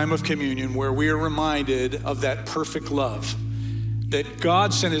like the time of communion where we are reminded of that perfect love, that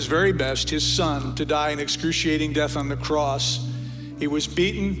God sent his very best, his son, to die an excruciating death on the cross. He was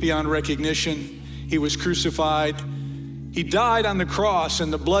beaten beyond recognition. He was crucified. He died on the cross,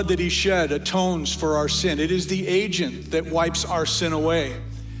 and the blood that he shed atones for our sin. It is the agent that wipes our sin away.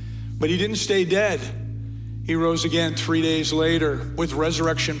 But he didn't stay dead. He rose again 3 days later with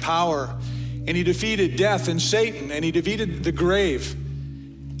resurrection power, and he defeated death and Satan, and he defeated the grave.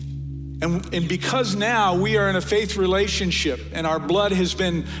 And because now we are in a faith relationship and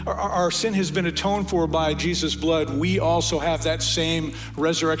our sin has been atoned for by Jesus' blood, we also have that same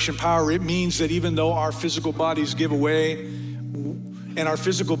resurrection power. It means that even though our physical bodies give away and our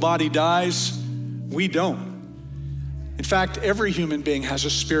physical body dies, we don't. In fact, every human being has a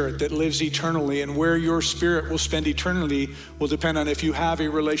spirit that lives eternally, and where your spirit will spend eternity will depend on if you have a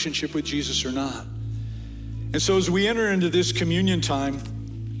relationship with Jesus or not. And so as we enter into this communion time,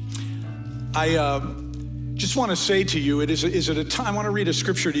 I just want to say to you, is it a time? I want to read a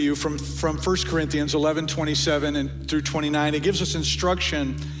scripture to you from 1 Corinthians 11:27 and through 29. It gives us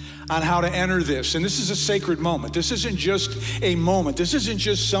instruction on how to enter this. And this is a sacred moment. This isn't just a moment. This isn't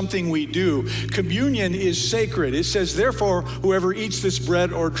just something we do. Communion is sacred. It says, therefore, whoever eats this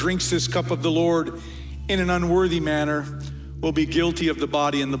bread or drinks this cup of the Lord in an unworthy manner will be guilty of the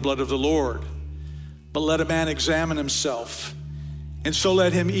body and the blood of the Lord. But let a man examine himself, and so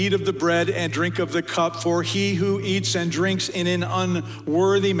let him eat of the bread and drink of the cup. For he who eats and drinks in an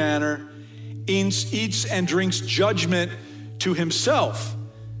unworthy manner eats and drinks judgment to himself,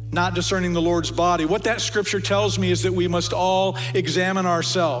 not discerning the Lord's body. What that scripture tells me is that we must all examine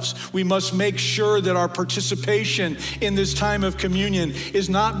ourselves. We must make sure that our participation in this time of communion is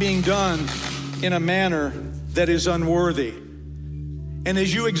not being done in a manner that is unworthy. And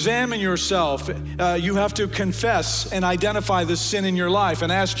as you examine yourself, you have to confess and identify the sin in your life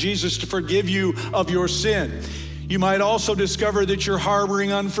and ask Jesus to forgive you of your sin. You might also discover that you're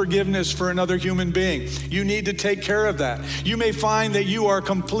harboring unforgiveness for another human being. You need to take care of that. You may find that you are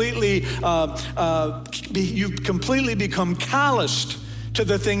you've completely become calloused to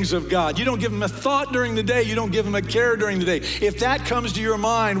the things of God. You don't give them a thought during the day. You don't give them a care during the day. If that comes to your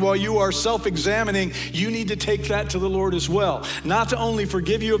mind while you are self-examining, you need to take that to the Lord as well. Not to only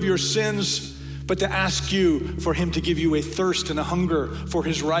forgive you of your sins, but to ask you for him to give you a thirst and a hunger for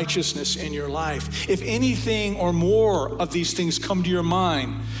his righteousness in your life. If anything or more of these things come to your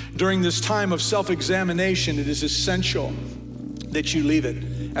mind during this time of self-examination, it is essential that you leave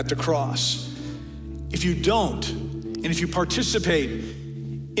it at the cross. If you don't, and if you participate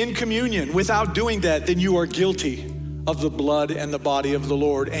in communion without doing that, then you are guilty of the blood and the body of the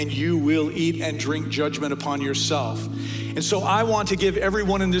Lord, and you will eat and drink judgment upon yourself. And so I want to give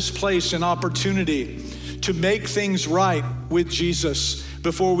everyone in this place an opportunity to make things right with Jesus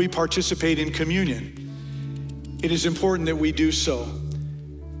before we participate in communion. It is important that we do so.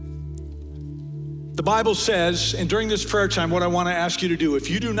 The Bible says, and during this prayer time, what I want to ask you to do, if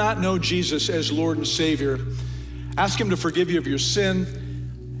you do not know Jesus as Lord and Savior, ask him to forgive you of your sin.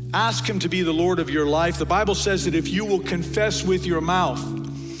 Ask him to be the Lord of your life. The Bible says that if you will confess with your mouth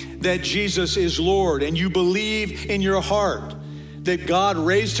that Jesus is Lord, and you believe in your heart that God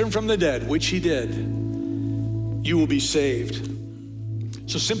raised him from the dead, which he did, you will be saved.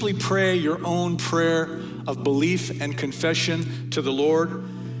 So simply pray your own prayer of belief and confession to the Lord.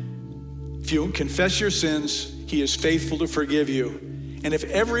 If you confess your sins, he is faithful to forgive you. And if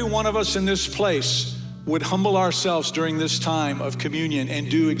every one of us in this place would humble ourselves during this time of communion and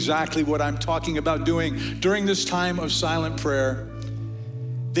do exactly what I'm talking about doing during this time of silent prayer,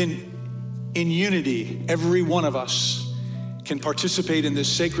 then in unity, every one of us can participate in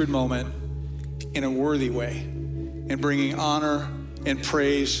this sacred moment in a worthy way and bringing honor and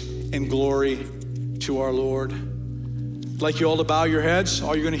praise and glory to our Lord. I'd like you all to bow your heads.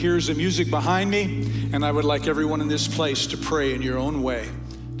 All you're going to hear is the music behind me, and I would like everyone in this place to pray in your own way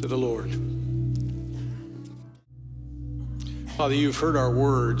to the Lord. Father, you've heard our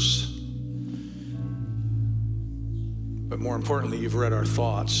words, but more importantly, you've read our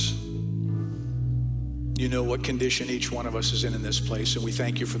thoughts. You know what condition each one of us is in this place, and we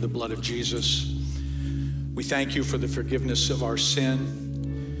thank you for the blood of Jesus. We thank you for the forgiveness of our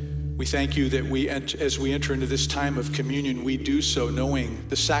sin. We thank you that as we enter into this time of communion, we do so knowing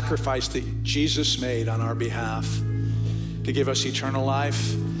the sacrifice that Jesus made on our behalf to give us eternal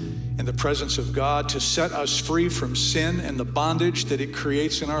life in the presence of God, to set us free from sin and the bondage that it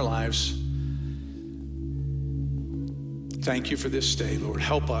creates in our lives. Thank you for this day, Lord.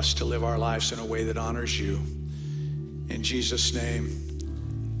 Help us to live our lives in a way that honors you. In Jesus' name,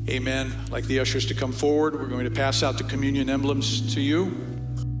 amen. I'd like the ushers to come forward. We're going to pass out the communion emblems to you.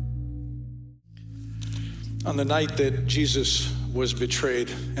 On the night that Jesus was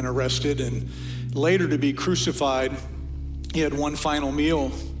betrayed and arrested and later to be crucified, he had one final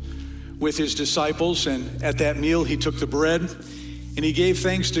meal with his disciples, and at that meal he took the bread and he gave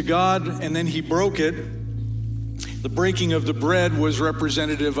thanks to God, and then he broke it. The breaking of the bread was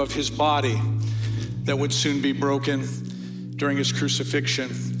representative of his body that would soon be broken during his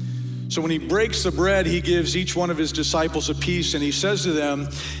crucifixion. So when he breaks the bread, he gives each one of his disciples a piece, and he says to them,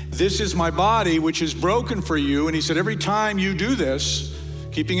 "This is my body, which is broken for you." And he said, every time you do this,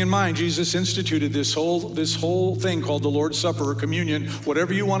 keeping in mind, Jesus instituted this whole thing called the Lord's Supper or communion,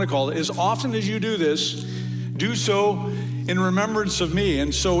 whatever you want to call it. As often as you do this, do so in remembrance of me.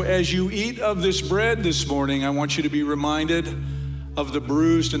 And so as you eat of this bread this morning, I want you to be reminded of the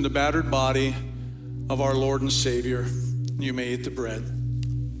bruised and the battered body of our Lord and Savior. You may eat the bread.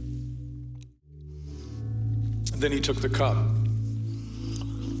 Then he took the cup.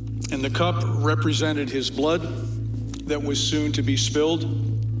 And the cup represented his blood that was soon to be spilled.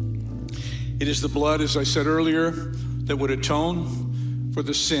 It is the blood, as I said earlier, that would atone for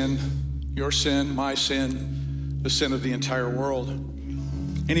the sin, your sin, my sin, the sin of the entire world.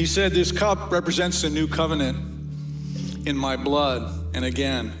 And he said, this cup represents the new covenant in my blood. And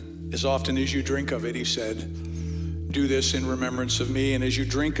again, as often as you drink of it, he said, do this in remembrance of me. And as you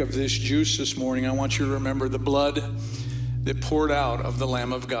drink of this juice this morning, I want you to remember the blood that poured out of the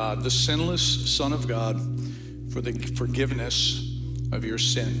Lamb of God, the sinless Son of God, for the forgiveness of your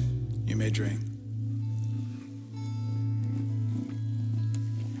sin. You may drink.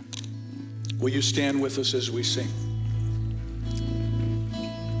 Will you stand with us as we sing?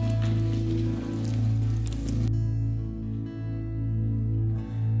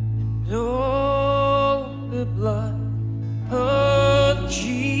 Oh, the blood of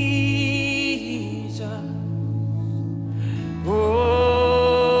Jesus.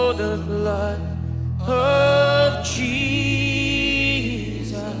 Oh, the blood of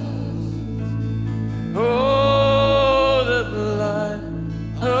Jesus. Oh, the blood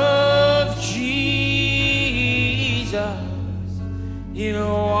of Jesus. It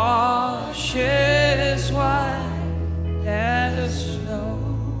washes white as snow.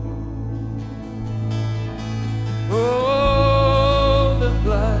 Oh, the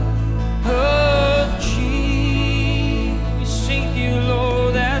blood of Jesus. Thank you,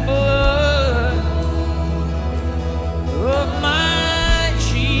 Lord, that blood of my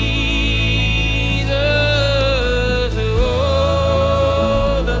Jesus.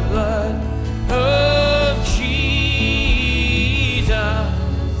 Oh, the blood of Jesus.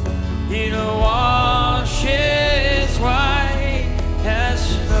 It washes white as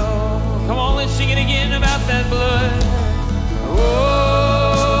snow. Come on, let's sing it again about that blood.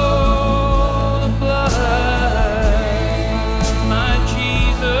 Oh, the blood, my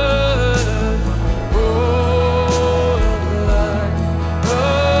Jesus. Oh, the blood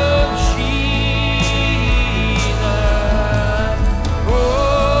of Jesus.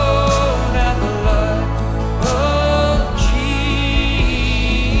 Oh, that blood of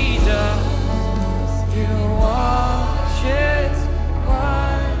Jesus. It washes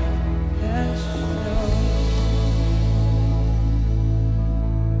white as snow.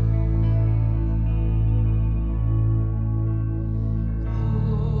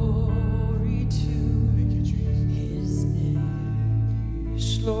 Glory to his name. Yes,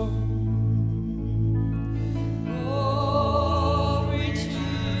 Lord. Glory to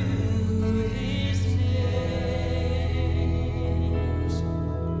his name.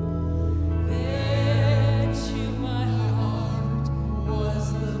 There to my heart was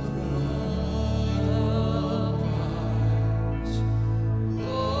the blood of Christ.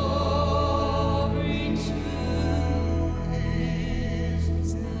 Glory to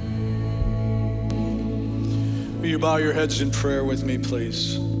his name. Will you bow your heads in prayer with me,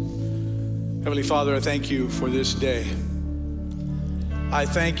 please? Heavenly Father, I thank you for this day. I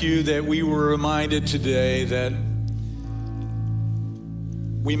thank you that we were reminded today that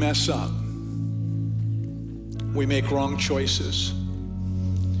We mess up. We make wrong choices.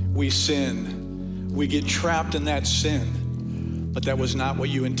 We sin. We get trapped in that sin. But that was not what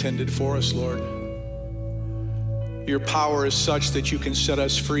you intended for us, Lord. Your power is such that you can set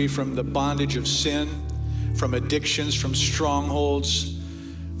us free from the bondage of sin, from addictions, from strongholds,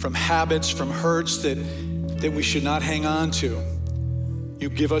 from habits, from hurts that we should not hang on to. You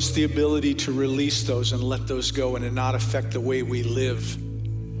give us the ability to release those and let those go and it not affect the way we live.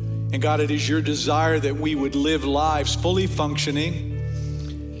 And God, it is your desire that we would live lives fully functioning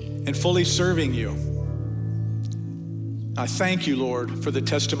and fully serving you. I thank you, Lord, for the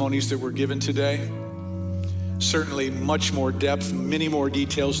testimonies that were given today. Certainly much more depth, many more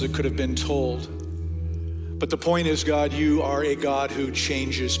details that could have been told. But the point is, God, you are a God who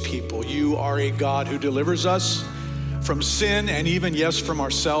changes people. You are a God who delivers us from sin and even, yes, from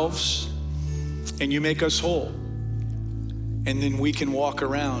ourselves. And you make us whole. And then we can walk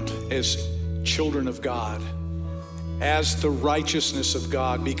around as children of God, as the righteousness of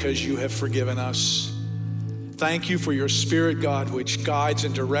God, because you have forgiven us. Thank you for your Spirit, God, which guides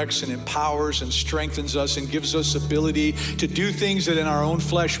and directs and empowers and strengthens us and gives us ability to do things that in our own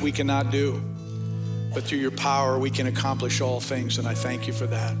flesh we cannot do. But through your power, we can accomplish all things, and I thank you for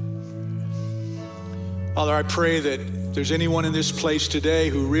that. Father, I pray that there's anyone in this place today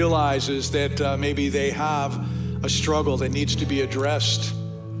who realizes that maybe they have a struggle that needs to be addressed,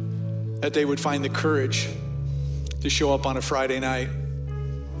 that they would find the courage to show up on a Friday night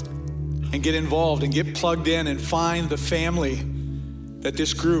and get involved and get plugged in and find the family that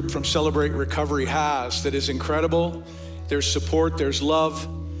this group from Celebrate Recovery has that is incredible. There's support, there's love,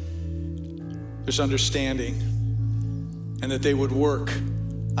 there's understanding, and that they would work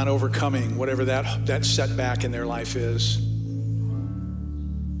on overcoming whatever that setback in their life is.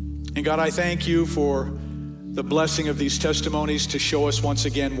 And God, I thank you for the blessing of these testimonies to show us once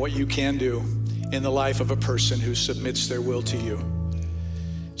again what you can do in the life of a person who submits their will to you.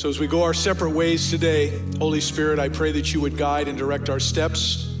 So as we go our separate ways today, Holy Spirit, I pray that you would guide and direct our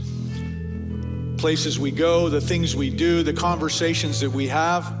steps, places we go, the things we do, the conversations that we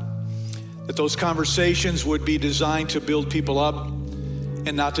have, that those conversations would be designed to build people up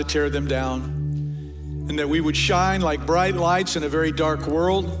and not to tear them down, and that we would shine like bright lights in a very dark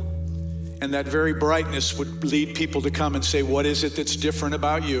world, and that very brightness would lead people to come and say, what is it that's different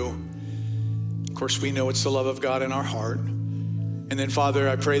about you? Of course, we know it's the love of God in our heart. And then, Father,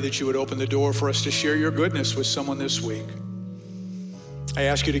 I pray that you would open the door for us to share your goodness with someone this week. I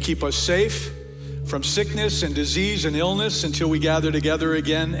ask you to keep us safe from sickness and disease and illness until we gather together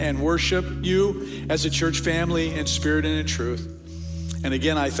again and worship you as a church family in spirit and in truth. And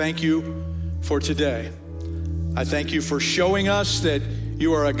again, I thank you for today. I thank you for showing us that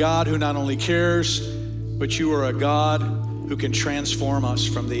you are a God who not only cares, but you are a God who can transform us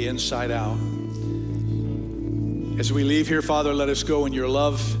from the inside out. As we leave here, Father, let us go in your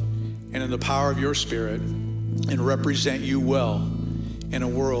love and in the power of your Spirit and represent you well in a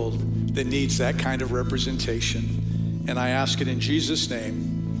world that needs that kind of representation. And I ask it in Jesus'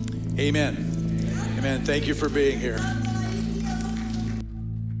 name. Amen. Amen. Thank you for being here.